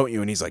love him, don't you?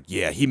 And he's like,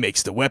 yeah, he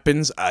makes the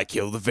weapons, I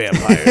kill the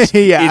vampires.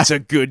 Yeah. It's a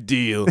good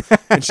deal.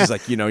 And she's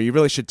like, you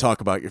really should talk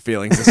about your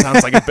feelings. It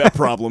sounds like a bad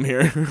problem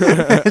here.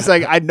 It's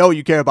like, I know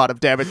you care about him,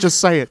 damn it, just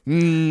say it.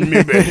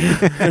 Maybe.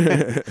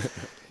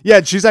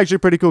 Yeah, she's actually a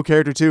pretty cool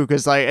character too,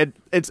 because like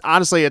it's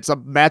honestly a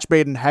match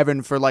made in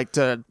heaven for like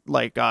to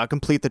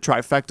complete the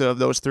trifecta of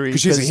those three.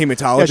 Because she's a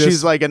hematologist. Yeah,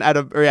 she's like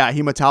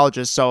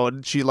hematologist. So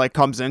she like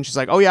comes in, she's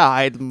like, oh yeah,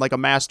 I'm like a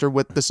master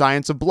with the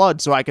science of blood,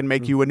 so I can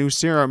make you a new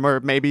serum or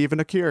maybe even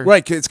a cure.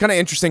 Right, it's kind of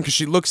interesting because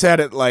she looks at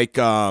it like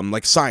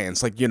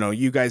science, like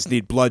you guys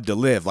need blood to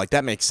live. Like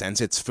that makes sense.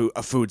 It's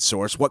a food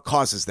source. What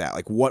causes that?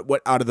 Like what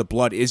out of the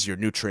blood is your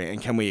nutrient,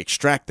 and can we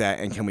extract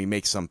that, and can we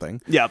make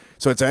something? Yep.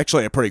 So it's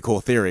actually a pretty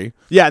cool theory.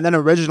 Yeah, and then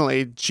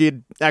originally she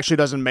actually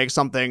doesn't make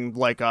something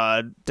like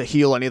to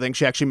heal anything.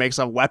 She actually makes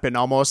a weapon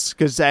almost,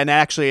 and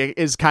actually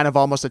is kind of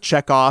almost a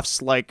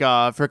Chekhov's like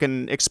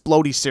freaking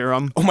explodey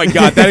serum. Oh my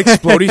god, that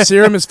explodey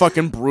serum is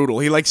fucking brutal.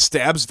 He like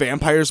stabs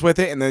vampires with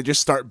it, and they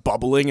just start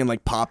bubbling and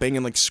like popping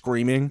and like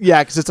screaming.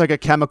 Yeah, because it's like a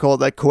chemical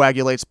that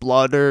coagulates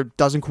blood or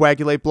doesn't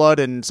coagulate blood,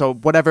 and so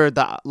whatever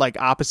the like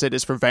opposite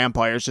is for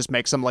vampires just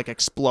makes them like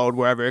explode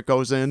wherever it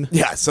goes in.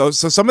 Yeah, so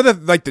some of the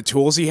like the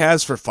tools he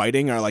has for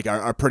fighting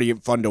are pretty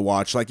fun to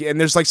watch. much. Like, and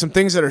there's like some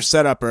things that are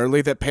set up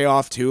early that pay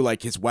off too,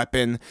 like his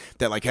weapon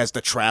that like has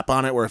the trap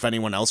on it, where if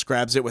anyone else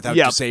grabs it without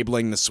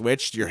disabling the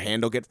switch, your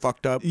hand will get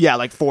fucked up. Yeah,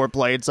 like 4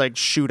 blades like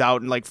shoot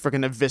out and like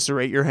freaking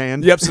eviscerate your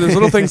hand. Yep. So there's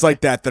little things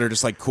like that are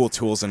just like cool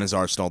tools in his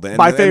arsenal. And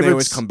they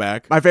always come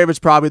back. My favorite's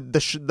probably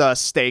the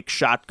steak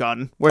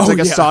shotgun, where it's like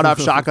a sawed-off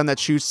shotgun that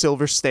shoots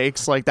silver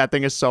steaks. Like that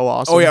thing is so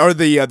awesome. Oh yeah, or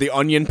the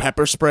onion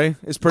pepper spray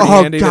is pretty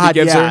handy. God, that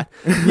he gives her.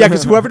 Yeah,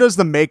 because whoever does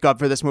the makeup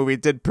for this movie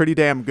did pretty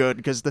damn good.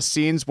 Because the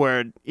scenes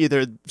where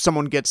either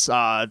someone gets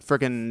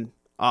freaking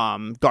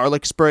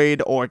garlic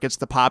sprayed or gets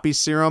the poppy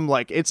serum,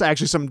 like it's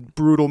actually some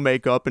brutal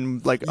makeup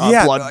and like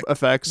blood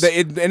effects.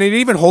 And it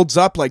even holds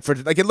up like for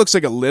like it looks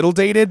like a little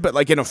dated, but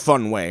like in a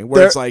fun way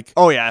where it's like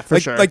for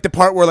sure, like the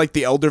part where like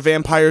the elder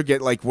vampire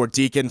where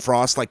Deacon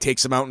Frost like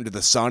takes him out into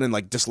the sun and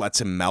like just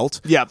lets him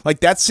melt. Yeah, like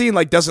that scene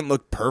like doesn't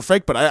look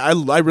perfect, but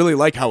I really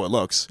like how it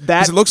looks.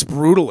 It looks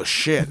brutal as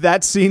shit.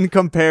 That scene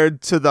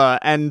compared to the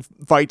end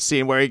fight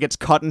scene where he gets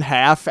cut in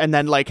half and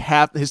then like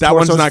half his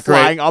torso's not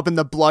flying up and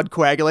the blood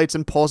coagulates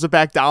and pulls it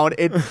back down.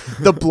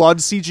 The blood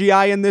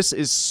CGI in this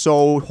is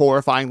so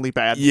horrifyingly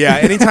bad. Yeah,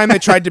 anytime they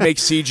tried to make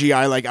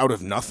CGI like out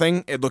of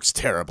nothing, it looks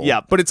terrible.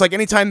 Yeah, but it's like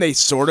anytime they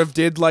sort of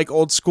did like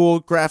old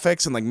school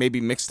graphics and like maybe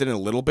mixed it in a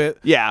little bit.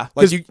 Yeah,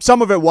 like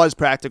some of it was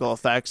practical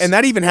effects, and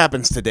that even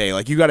happens today.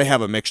 Like you got to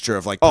have a mixture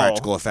of like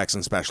practical effects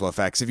and special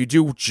effects. If you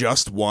do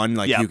just one,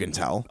 like you can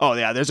tell. Oh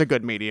yeah, there's a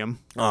good medium.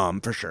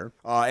 For sure.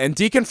 And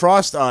Deacon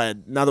Frost,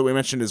 now that we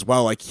mentioned as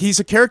well, like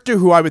he's a character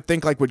who I would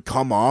think like would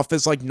come off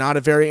as like not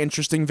a very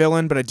interesting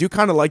villain, but I do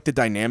kind of like the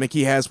dynamic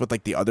he has with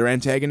like the other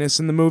antagonists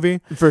in the movie.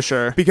 For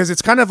sure. Because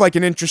it's kind of like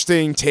an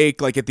interesting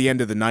take like at the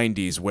end of the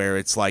 90s where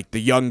it's like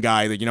the young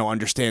guy that,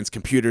 understands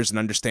computers and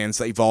understands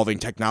the evolving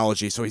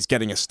technology, so he's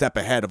getting a step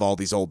ahead of all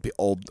these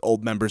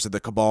old members of the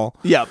Cabal.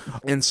 Yep.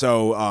 And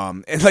so,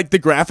 and like the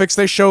graphics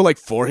they show like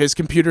for his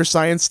computer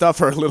science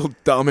stuff are a little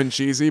dumb and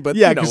cheesy, but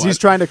yeah, because he's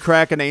trying to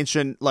crack an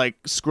ancient like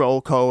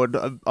scroll code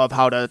of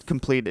how to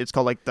complete. It's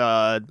called like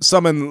the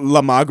summon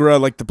La Magra,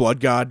 like the blood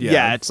god.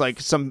 Yeah, it's like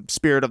some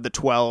spirit of the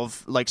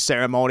 12 like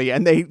ceremony,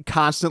 and they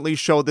constantly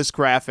show this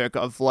graphic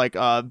of like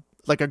a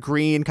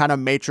green kind of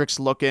matrix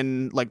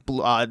looking like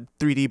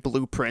 3D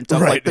blueprint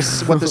of like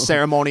this, what the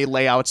ceremony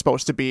layout's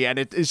supposed to be, and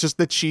it's just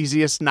the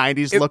cheesiest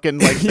 90s looking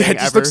like thing it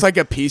just ever. Looks like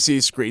a PC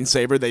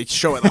screensaver. They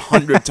show it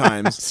 100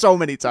 times. So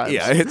many times.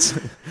 Yeah, it's...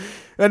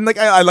 And like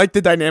I like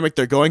the dynamic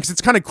they're going because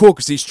it's kind of cool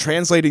because he's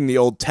translating the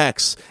old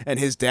texts, and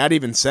his dad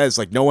even says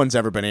like no one's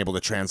ever been able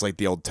to translate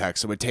the old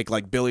text. It would take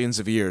like billions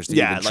of years to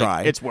even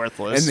try. It's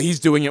worthless. And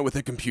he's doing it with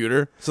a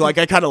computer, so like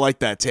I kind of like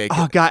that take.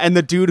 Oh god! And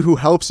the dude who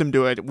helps him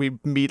do it, we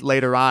meet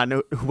later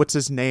on. What's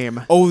his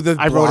name? Oh, the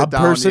blob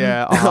person.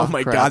 Yeah. Oh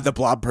my god, the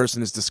blob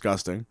person is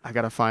disgusting.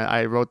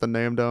 I wrote the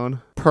name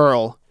down.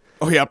 Pearl.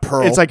 Oh yeah,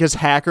 Pearl. It's like his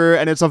hacker,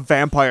 and it's a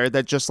vampire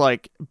that just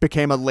like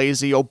became a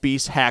lazy,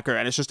 obese hacker,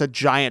 and it's just a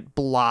giant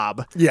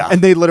blob. Yeah.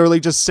 And they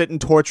literally just sit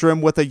and torture him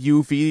with a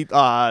UV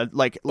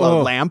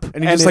lamp,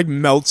 and he just like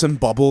melts and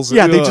bubbles.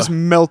 Yeah, they just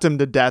melt him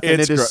to death,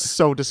 and it is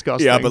so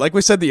disgusting. Yeah, but like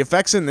we said, the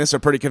effects in this are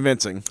pretty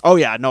convincing. Oh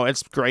yeah, no,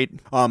 it's great.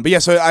 But yeah,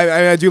 so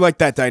I do like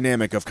that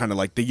dynamic of kind of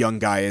like the young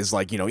guy is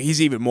like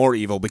he's even more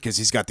evil because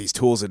he's got these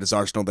tools in his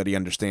arsenal that he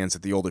understands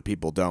that the older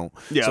people don't.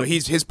 Yeah. So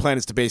his plan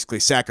is to basically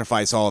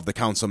sacrifice all of the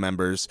council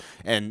members.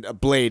 And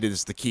Blade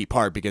is the key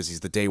part because he's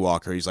the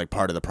Daywalker. He's like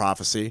part of the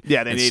prophecy.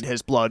 Yeah, they need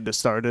his blood to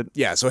start it.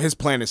 Yeah, so his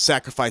plan is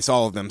sacrifice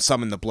all of them,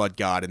 summon the blood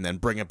god, and then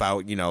bring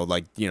about,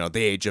 the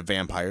age of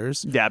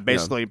vampires. Yeah,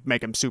 basically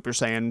make him Super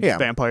Saiyan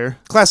vampire.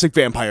 Classic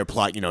vampire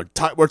plot,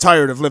 we're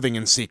tired of living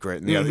in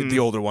secret. And the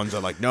older ones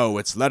are like, no,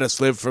 it's let us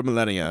live for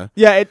millennia.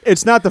 Yeah,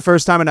 it's not the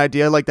first time an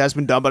idea like that's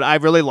been done, but I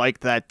really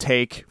like that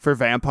take for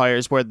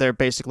vampires where they're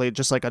basically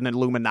just like an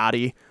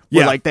Illuminati.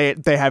 Where, like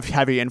they have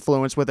heavy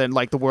influence within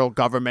like the world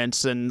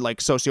governments and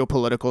like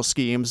socio-political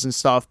schemes and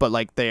stuff, but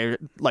like they're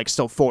like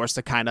still forced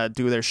to kind of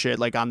do their shit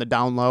like on the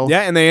down low.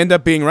 Yeah, and they end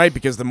up being right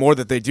because the more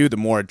that they do, the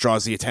more it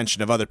draws the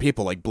attention of other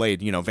people like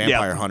Blade,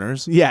 vampire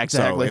hunters. Yeah,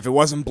 exactly. So if it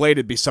wasn't Blade,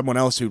 it'd be someone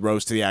else who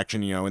rose to the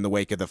action, in the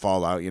wake of the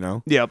fallout,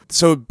 Yep.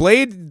 So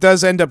Blade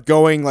does end up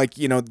going like,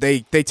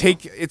 they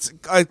take, it's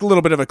a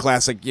little bit of a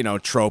classic,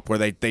 trope where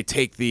they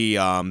take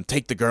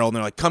the girl and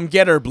they're like, come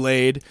get her,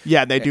 Blade.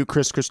 Yeah, they do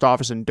Chris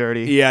Christopherson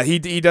dirty. Yeah,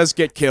 he does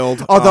get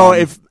killed. Although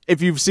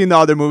if you've seen the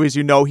other movies,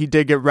 he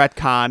did get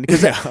retconned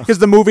because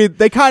the movie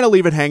they kind of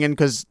leave it hanging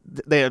because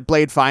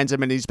Blade finds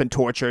him and he's been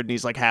tortured and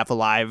he's like half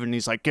alive and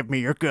he's like, give me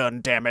your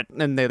gun, damn it,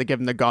 and they give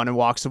him the gun and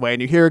walks away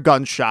and you hear a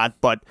gunshot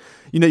but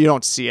you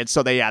don't see it,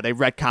 so they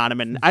retcon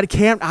him, and I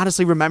can't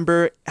honestly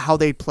remember how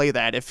they play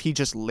that, if he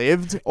just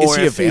lived or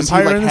is he a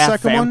vampire in the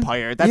second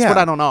vampire one? That's what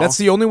I don't know. That's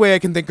the only way I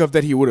can think of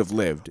that he would have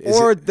lived.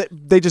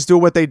 They just do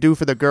what they do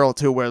for the girl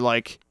too, where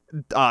like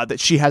that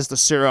she has the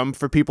serum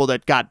for people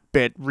that got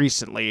bit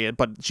recently,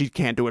 but she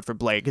can't do it for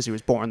Blade because he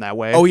was born that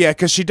way. Oh yeah,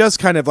 because she does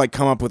kind of like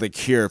come up with a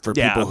cure for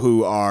people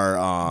who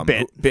are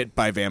bit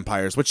by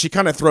vampires, which she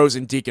kind of throws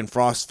in Deacon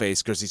Frost's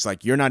face because he's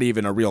like, you're not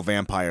even a real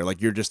vampire, like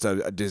you're just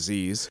a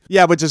disease.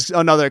 Yeah, which is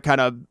another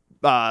kind of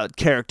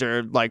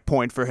character like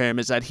point for him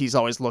is that he's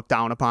always looked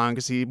down upon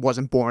because he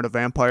wasn't born a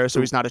vampire, so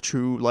he's not a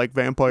true like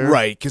vampire.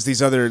 Right, because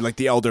these other like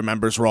the elder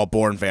members were all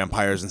born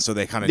vampires, and so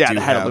they kind of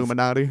the head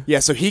Illuminati. Yeah,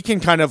 so he can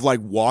kind of like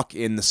walk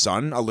in the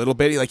sun a little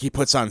bit. Like he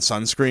puts on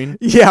sunscreen.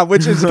 Yeah,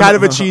 which is kind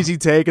of a cheesy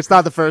take. It's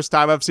not the first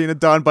time I've seen it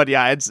done, but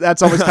yeah,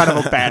 that's always kind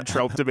of a bad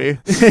trope to me.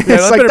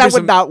 It's like that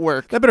would not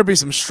work. That better be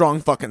some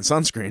strong fucking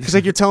sunscreen. Because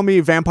like you're telling me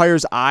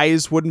vampires'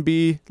 eyes wouldn't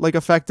be like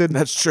affected.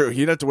 That's true.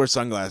 He'd have to wear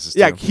sunglasses.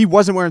 Yeah, too. he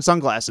wasn't wearing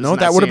sunglasses. No,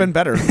 that would have been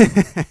better.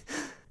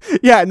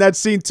 Yeah, and that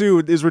scene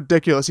too is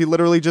ridiculous. He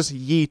literally just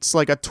yeets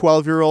like a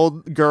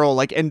 12-year-old girl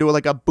like into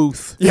like a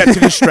booth. Yeah, to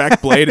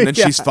distract Blade, and then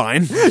she's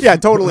fine. Yeah,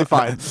 totally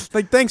fine.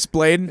 Like, thanks,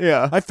 Blade.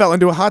 Yeah. I fell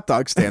into a hot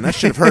dog stand. That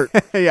should have hurt.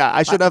 Yeah,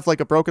 I should have like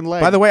a broken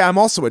leg. By the way, I'm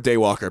also a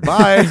daywalker.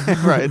 Bye.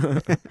 Right.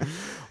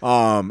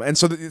 And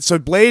so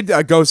Blade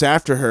goes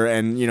after her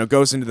and, you know,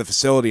 goes into the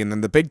facility. And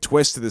then the big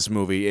twist of this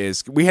movie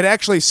is we had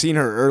actually seen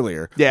her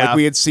earlier. Yeah. Like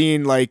we had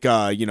seen like,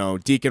 you know,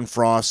 Deacon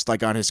Frost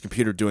like on his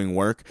computer doing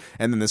work.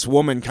 And then this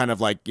woman kind of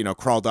like, you know,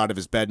 crawled out of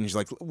his bed and she's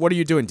like, what are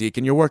you doing,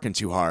 Deacon? You're working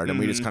too hard. And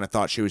we just kind of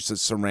thought she was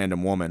just some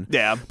random woman.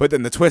 Yeah. But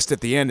then the twist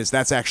at the end is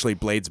that's actually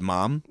Blade's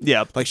mom.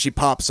 Yep. Like she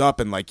pops up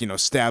and like, you know,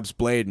 stabs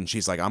Blade and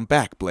she's like, I'm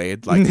back,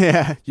 Blade. Like,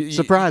 yeah.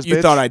 Surprise, you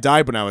bitch. thought I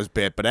died when I was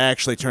bit, but I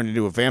actually turned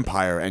into a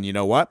vampire. And you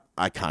know what?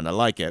 I kind of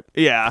like it.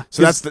 Yeah.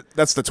 So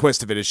that's the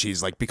twist of it is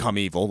she's like become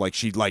evil. Like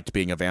she liked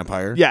being a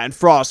vampire. Yeah, and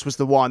Frost was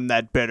the one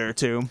that bit her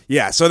too.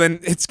 Yeah. So then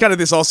it's kind of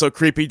this also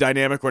creepy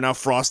dynamic where now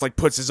Frost like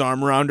puts his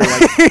arm around her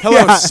like,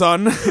 hello,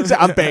 son.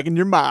 I'm begging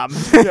your mom.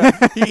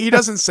 Yeah. He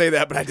doesn't say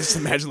that, but I just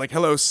imagine like,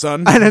 hello,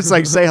 son. And it's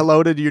like, say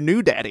hello to your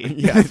new daddy.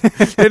 Yeah.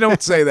 They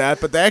don't say that,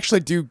 but they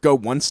actually do go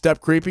one step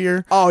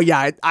creepier. Oh,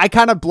 yeah. I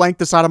kind of blanked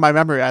this out of my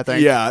memory, I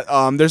think.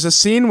 Yeah. There's a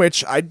scene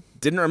which I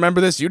didn't remember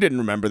this. You didn't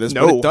remember this,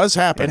 no, but it does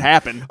happen. It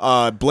happened.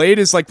 Blade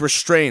is like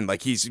restrained,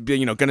 like he's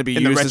going to be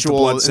in used the ritual, as the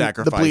blood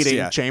sacrifice, the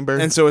bleeding chamber.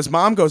 And so his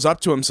mom goes up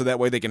to him so that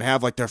way they can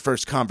have like their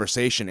first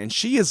conversation, and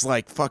she is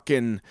like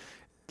fucking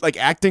like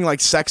acting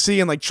like sexy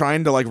and like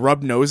trying to like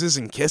rub noses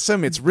and kiss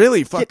him. It's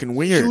really fucking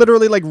weird. She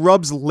literally like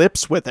rubs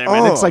lips with him,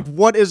 and it's like,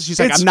 what is? She's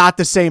like, I'm not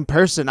the same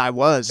person I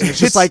was. And it's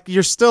just like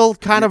you're still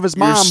kind of his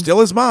mom. You're still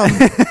his mom.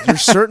 You're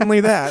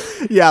certainly that.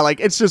 Yeah, like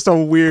it's just a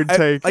weird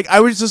take. Like I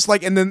was just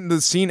like, and then the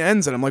scene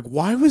ends, and I'm like,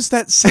 why was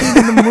that scene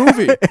in the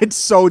movie? It's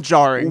so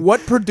jarring.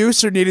 What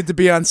producer needed to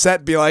be on set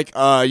and be like,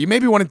 you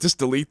maybe want to just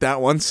delete that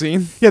one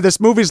scene? Yeah,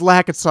 this movie's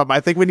lacking something. I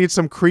think we need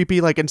some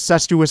creepy, like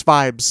incestuous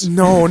vibes.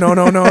 No.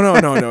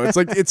 It's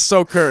like it's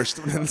so cursed.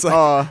 It's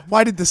like,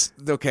 why did this?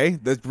 Okay,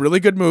 that's a really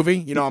good movie.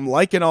 You know, I'm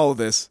liking all of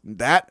this.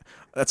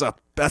 That's a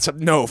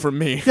no from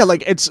me. Yeah,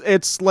 like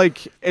it's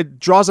like it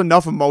draws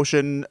enough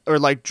emotion or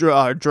like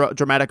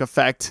dramatic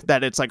effect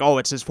that it's like, oh,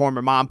 it's his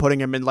former mom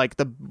putting him in like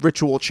the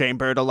ritual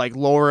chamber to like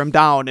lower him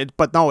down.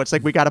 But no, it's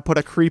like we got to put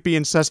a creepy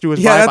incestuous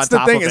vibe on top of it. Yeah, that's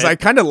the thing is I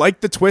kind of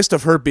like the twist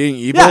of her being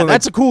evil. Yeah, and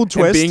that's a cool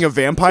twist. And being a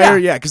vampire.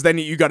 Yeah, because then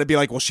you got to be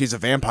like, well, she's a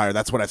vampire.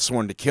 That's what I've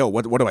sworn to kill.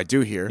 What do I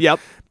do here? Yep.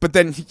 But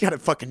then you got to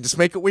fucking just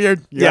make it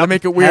weird. You got to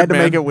make it weird, Had to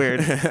man. make it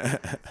weird.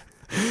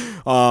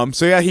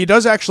 So yeah, he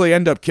does actually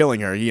end up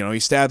killing her. You know, he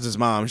stabs his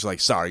mom. She's like,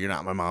 "Sorry, you're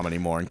not my mom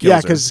anymore," and kills her.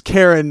 Yeah, because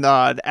Karen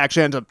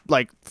actually ends up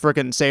like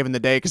freaking saving the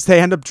day because they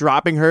end up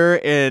dropping her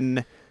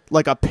in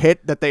like a pit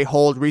that they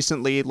hold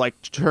recently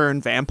like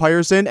turned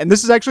vampires in. And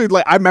this is actually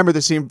like, I remember the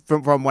scene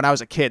from when I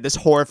was a kid. This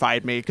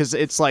horrified me because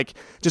it's like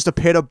just a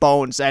pit of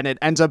bones, and it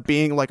ends up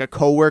being like a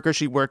coworker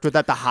she worked with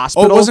at the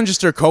hospital. Oh, it wasn't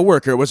just her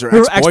coworker, it was her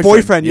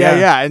ex-boyfriend.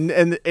 Yeah.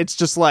 And it's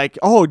just like,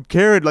 oh,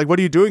 Karen, like, what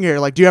are you doing here?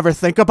 Like, do you ever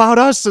think about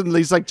us? And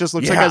he's like, just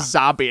looks like a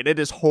zombie, and it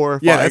is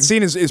horrifying. Yeah, that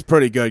scene is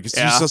pretty good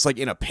because she's just like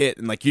in a pit,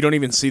 and like you don't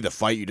even see the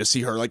fight. You just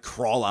see her like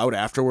crawl out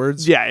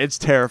afterwards. Yeah, it's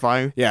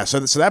terrifying. Yeah, so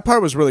that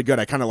part was really good.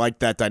 I kind of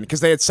liked that because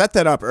they had set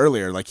that up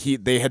earlier. Like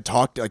they had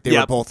talked, like they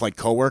were both like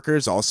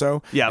coworkers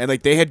also. Yeah, and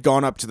like they had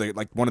gone up to the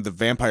like one of the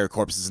vampire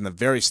corpses in the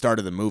very start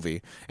of the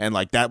movie, and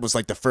like that was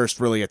like the first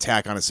really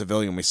attack on a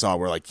civilian we saw,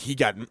 where like he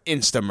got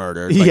insta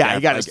murdered. Like, yeah,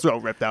 he got his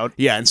throat ripped out.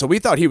 Yeah, and so we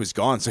thought he was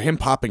gone. So him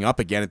popping up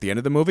again at the end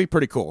of the movie,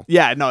 pretty cool.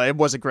 Yeah, no, it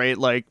was a great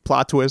like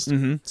plot twist.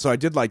 Mm-hmm. So I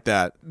did like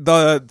that.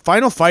 The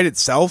final fight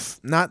itself,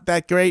 not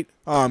that great.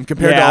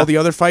 Compared to all the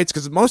other fights,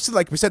 because most of,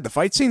 like we said, the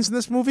fight scenes in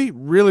this movie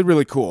really,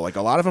 really cool. Like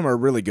a lot of them are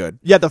really good.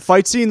 Yeah, the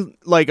fight scene,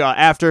 like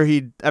after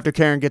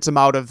Karen gets him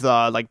out of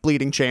the like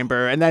bleeding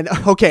chamber, and then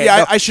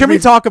can we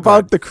talk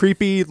about the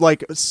creepy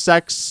like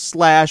sex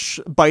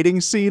 / biting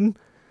scene?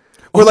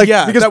 Or like,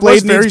 because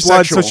Blade needs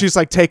blood, so she's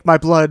like, take my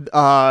blood,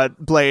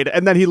 Blade.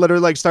 And then he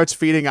literally like starts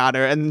feeding on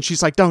her, and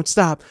she's like, don't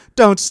stop.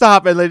 And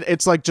then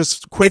it's like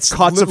just quick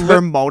cuts of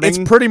her moaning. It's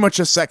pretty much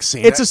a sex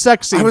scene. It's a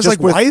sex scene. I was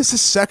like, why is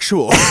this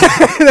sexual?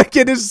 Like,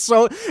 it is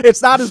so,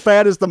 it's not as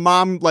bad as the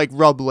mom like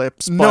rub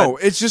lips. But no,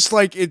 it's just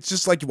like,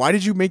 why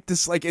did you make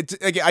this? Like,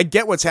 I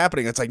get what's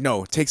happening. It's like,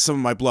 no, take some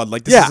of my blood.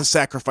 Like, this is a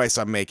sacrifice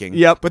I'm making.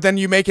 Yep. But then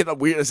you make it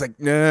weird. It's like,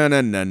 no.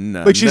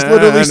 Like, she's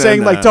literally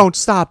saying like, don't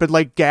stop, and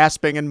like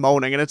gasping and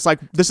moaning. And it's like,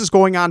 this is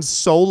going on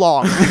so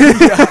long.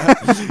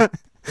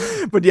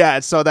 But yeah,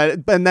 so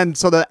that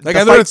like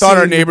I literally thought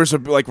our neighbors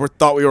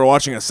thought we were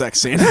watching a sex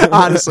scene.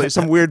 Honestly,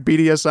 some weird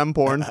BDSM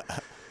porn.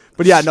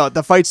 But yeah, no,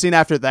 the fight scene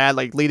after that,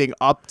 like leading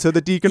up to the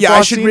Deacon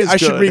Frost scene is I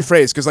should good.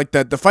 rephrase, because like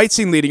the fight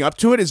scene leading up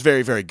to it is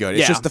very, very good.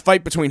 It's Yeah. just the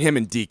fight between him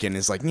and Deacon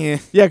is like, yeah.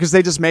 Yeah, because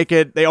they just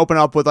they open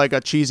up with like a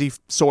cheesy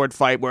sword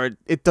fight where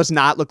it does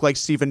not look like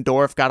Stephen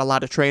Dorff got a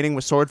lot of training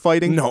with sword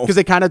fighting. No. Because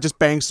they kind of just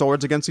bang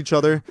swords against each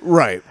other.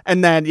 Right.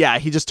 And then, yeah,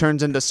 he just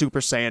turns into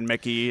Super Saiyan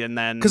Mickey, and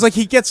then... Because like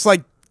he gets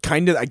like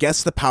kind of, I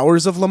guess, the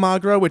powers of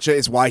Lamagra, which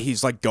is why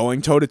he's like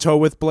going toe to toe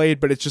with Blade.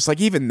 But it's just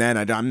like even then,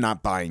 I'm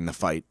not buying the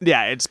fight.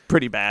 Yeah, it's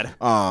pretty bad.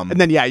 And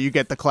then yeah, you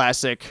get the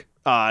classic.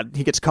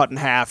 He gets cut in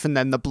half, and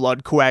then the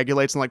blood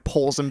coagulates and like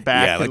pulls him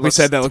back. Yeah, like It we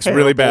said, that looks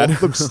really bad.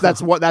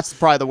 That's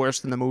probably the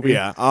worst in the movie.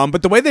 Yeah.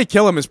 But the way they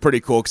kill him is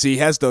pretty cool because he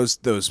has those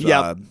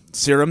Yep.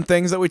 serum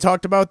things that we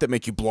talked about that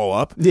make you blow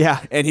up.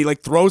 Yeah. And he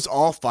like throws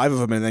all 5 of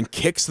them and then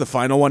kicks the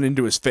final one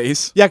into his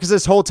face. Yeah, because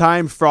this whole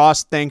time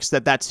Frost thinks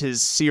that that's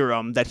his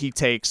serum that he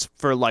takes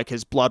for like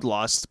his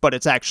bloodlust, but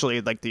it's actually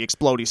like the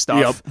explodey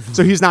stuff. Yep.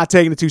 So he's not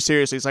taking it too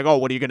seriously. He's like, oh,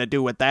 what are you gonna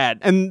do with that?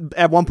 And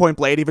at one point,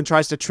 Blade even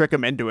tries to trick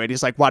him into it.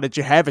 He's like, why did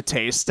you have a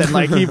taste? And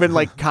like he even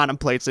like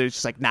contemplates it. He's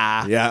just like,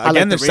 nah. Yeah. I like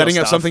Again, the they're real setting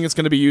up stuff. something that's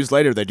going to be used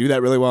later. They do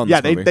that really well in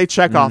Yeah, this movie. they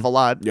check off a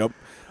lot. Yep.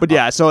 But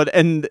yeah,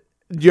 and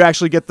you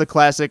actually get the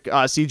classic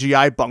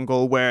CGI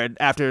bungle where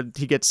after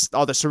he gets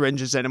all the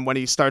syringes in him, when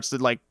he starts to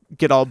like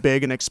get all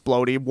big and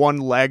explodey, one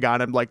leg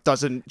on him like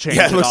doesn't change.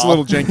 Yeah, it looks all. a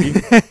little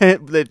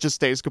janky. It just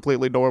stays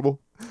completely normal.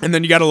 And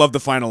then you got to love the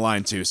final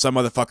line too. Some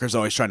motherfucker's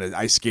always trying to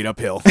ice skate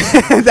uphill.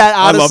 That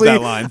honestly, I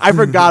love that line. I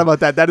forgot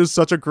about that. That is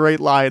such a great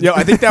line. Yeah,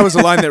 I think that was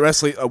a line that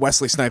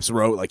Wesley Snipes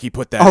wrote. Like he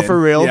put that. Oh, in. for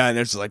real? Yeah, and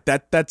it's like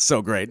that's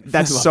so great.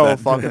 That's I love so that.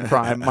 fucking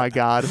prime. My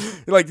God.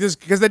 Like this,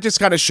 because that just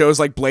kind of shows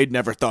like Blade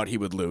never thought he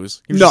would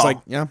lose. He was No. just like,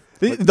 yeah.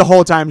 The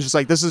whole time, just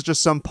like, this is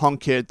just some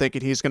punk kid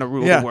thinking he's gonna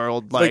rule the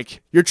world.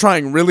 Like you're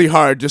trying really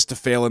hard just to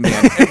fail in the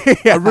end.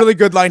 And a really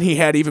good line he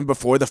had even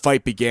before the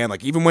fight began,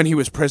 like even when he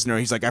was prisoner,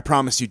 he's like, "I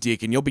promise you,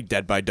 Deacon, you'll be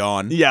dead by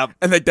dawn." Yeah.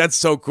 And like that's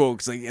so cool.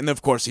 And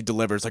of course he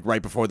delivers like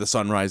right before the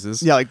sun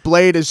rises. yeah, like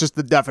Blade is just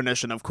the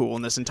definition of cool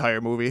in this entire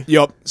movie.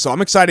 Yep. So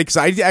I'm excited because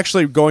I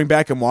actually going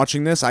back and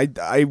watching this,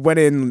 I went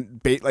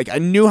in like I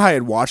knew I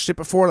had watched it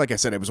before. Like I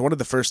said, it was one of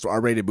the first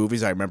R-rated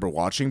movies I remember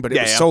watching, but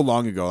it was so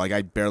long ago, like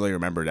I barely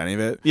remembered any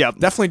of it. Yep.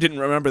 Definitely didn't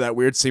remember that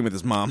weird scene with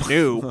his mom.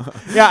 New.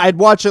 Yeah, I'd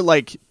watch it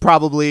like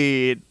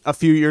probably a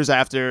few years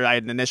after I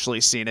had initially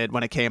seen it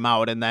when it came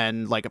out, and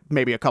then like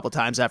maybe a couple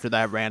times after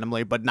that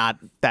randomly, but not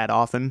that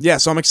often. Yeah,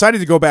 so I'm excited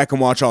to go back and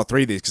watch all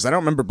 3 of these because I don't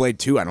remember Blade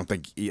 2, I don't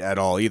think at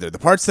all either. The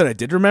parts that I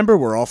did remember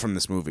were all from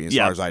this movie as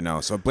far as I know.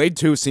 So Blade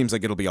 2 seems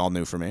like it'll be all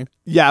new for me.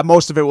 Yeah,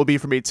 most of it will be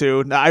for me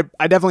too. Now,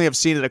 I definitely have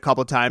seen it a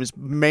couple times.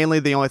 Mainly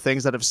the only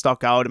things that have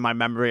stuck out in my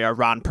memory are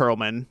Ron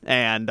Perlman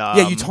and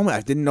yeah, you told me. I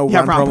didn't know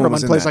Ron Perlman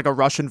was in plays that. like a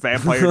Russian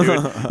vampire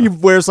dude. He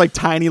wears like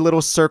tiny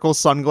little circle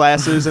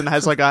sunglasses and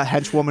has like a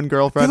henchwoman I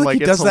girlfriend. feel like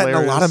he it's does that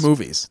hilarious. in a lot of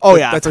movies. Oh The-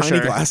 yeah, the for tiny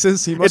sure.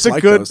 glasses. He must It's a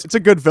like good. those. It's a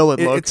good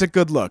villain look. It's a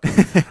good look.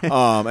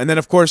 And then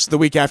of course the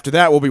week after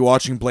that we'll be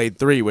watching Blade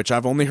 3, which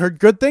I've only heard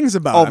good things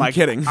about. Oh I'm my!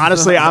 kidding.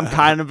 Honestly, I'm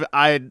kind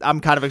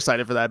of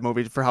excited for that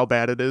movie for how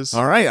bad it is.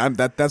 All right,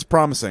 that's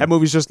promising. That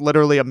movie's just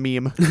literally a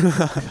meme.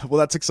 Well,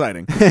 that's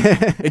exciting.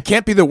 It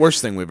can't be the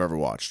worst thing we've ever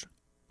watched.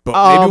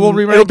 But maybe we'll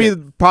rewrite It'll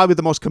be probably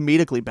the most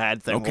comedically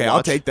bad thing. Okay, we'll I'll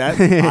watch. take that.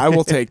 I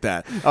will take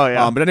that. Oh,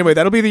 yeah. But anyway,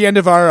 that'll be the end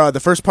of our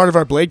the first part of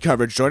our Blade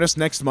coverage. Join us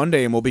next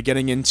Monday, and we'll be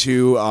getting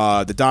into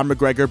the Don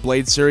McGregor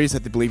Blade series. I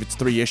believe it's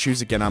 3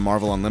 issues again on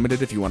Marvel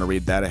Unlimited. If you want to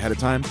read that ahead of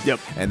time. Yep.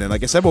 And then,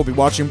 like I said, we'll be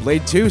watching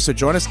Blade 2. So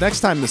join us next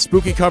time. The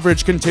spooky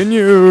coverage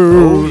continues.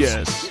 Oh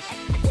yes.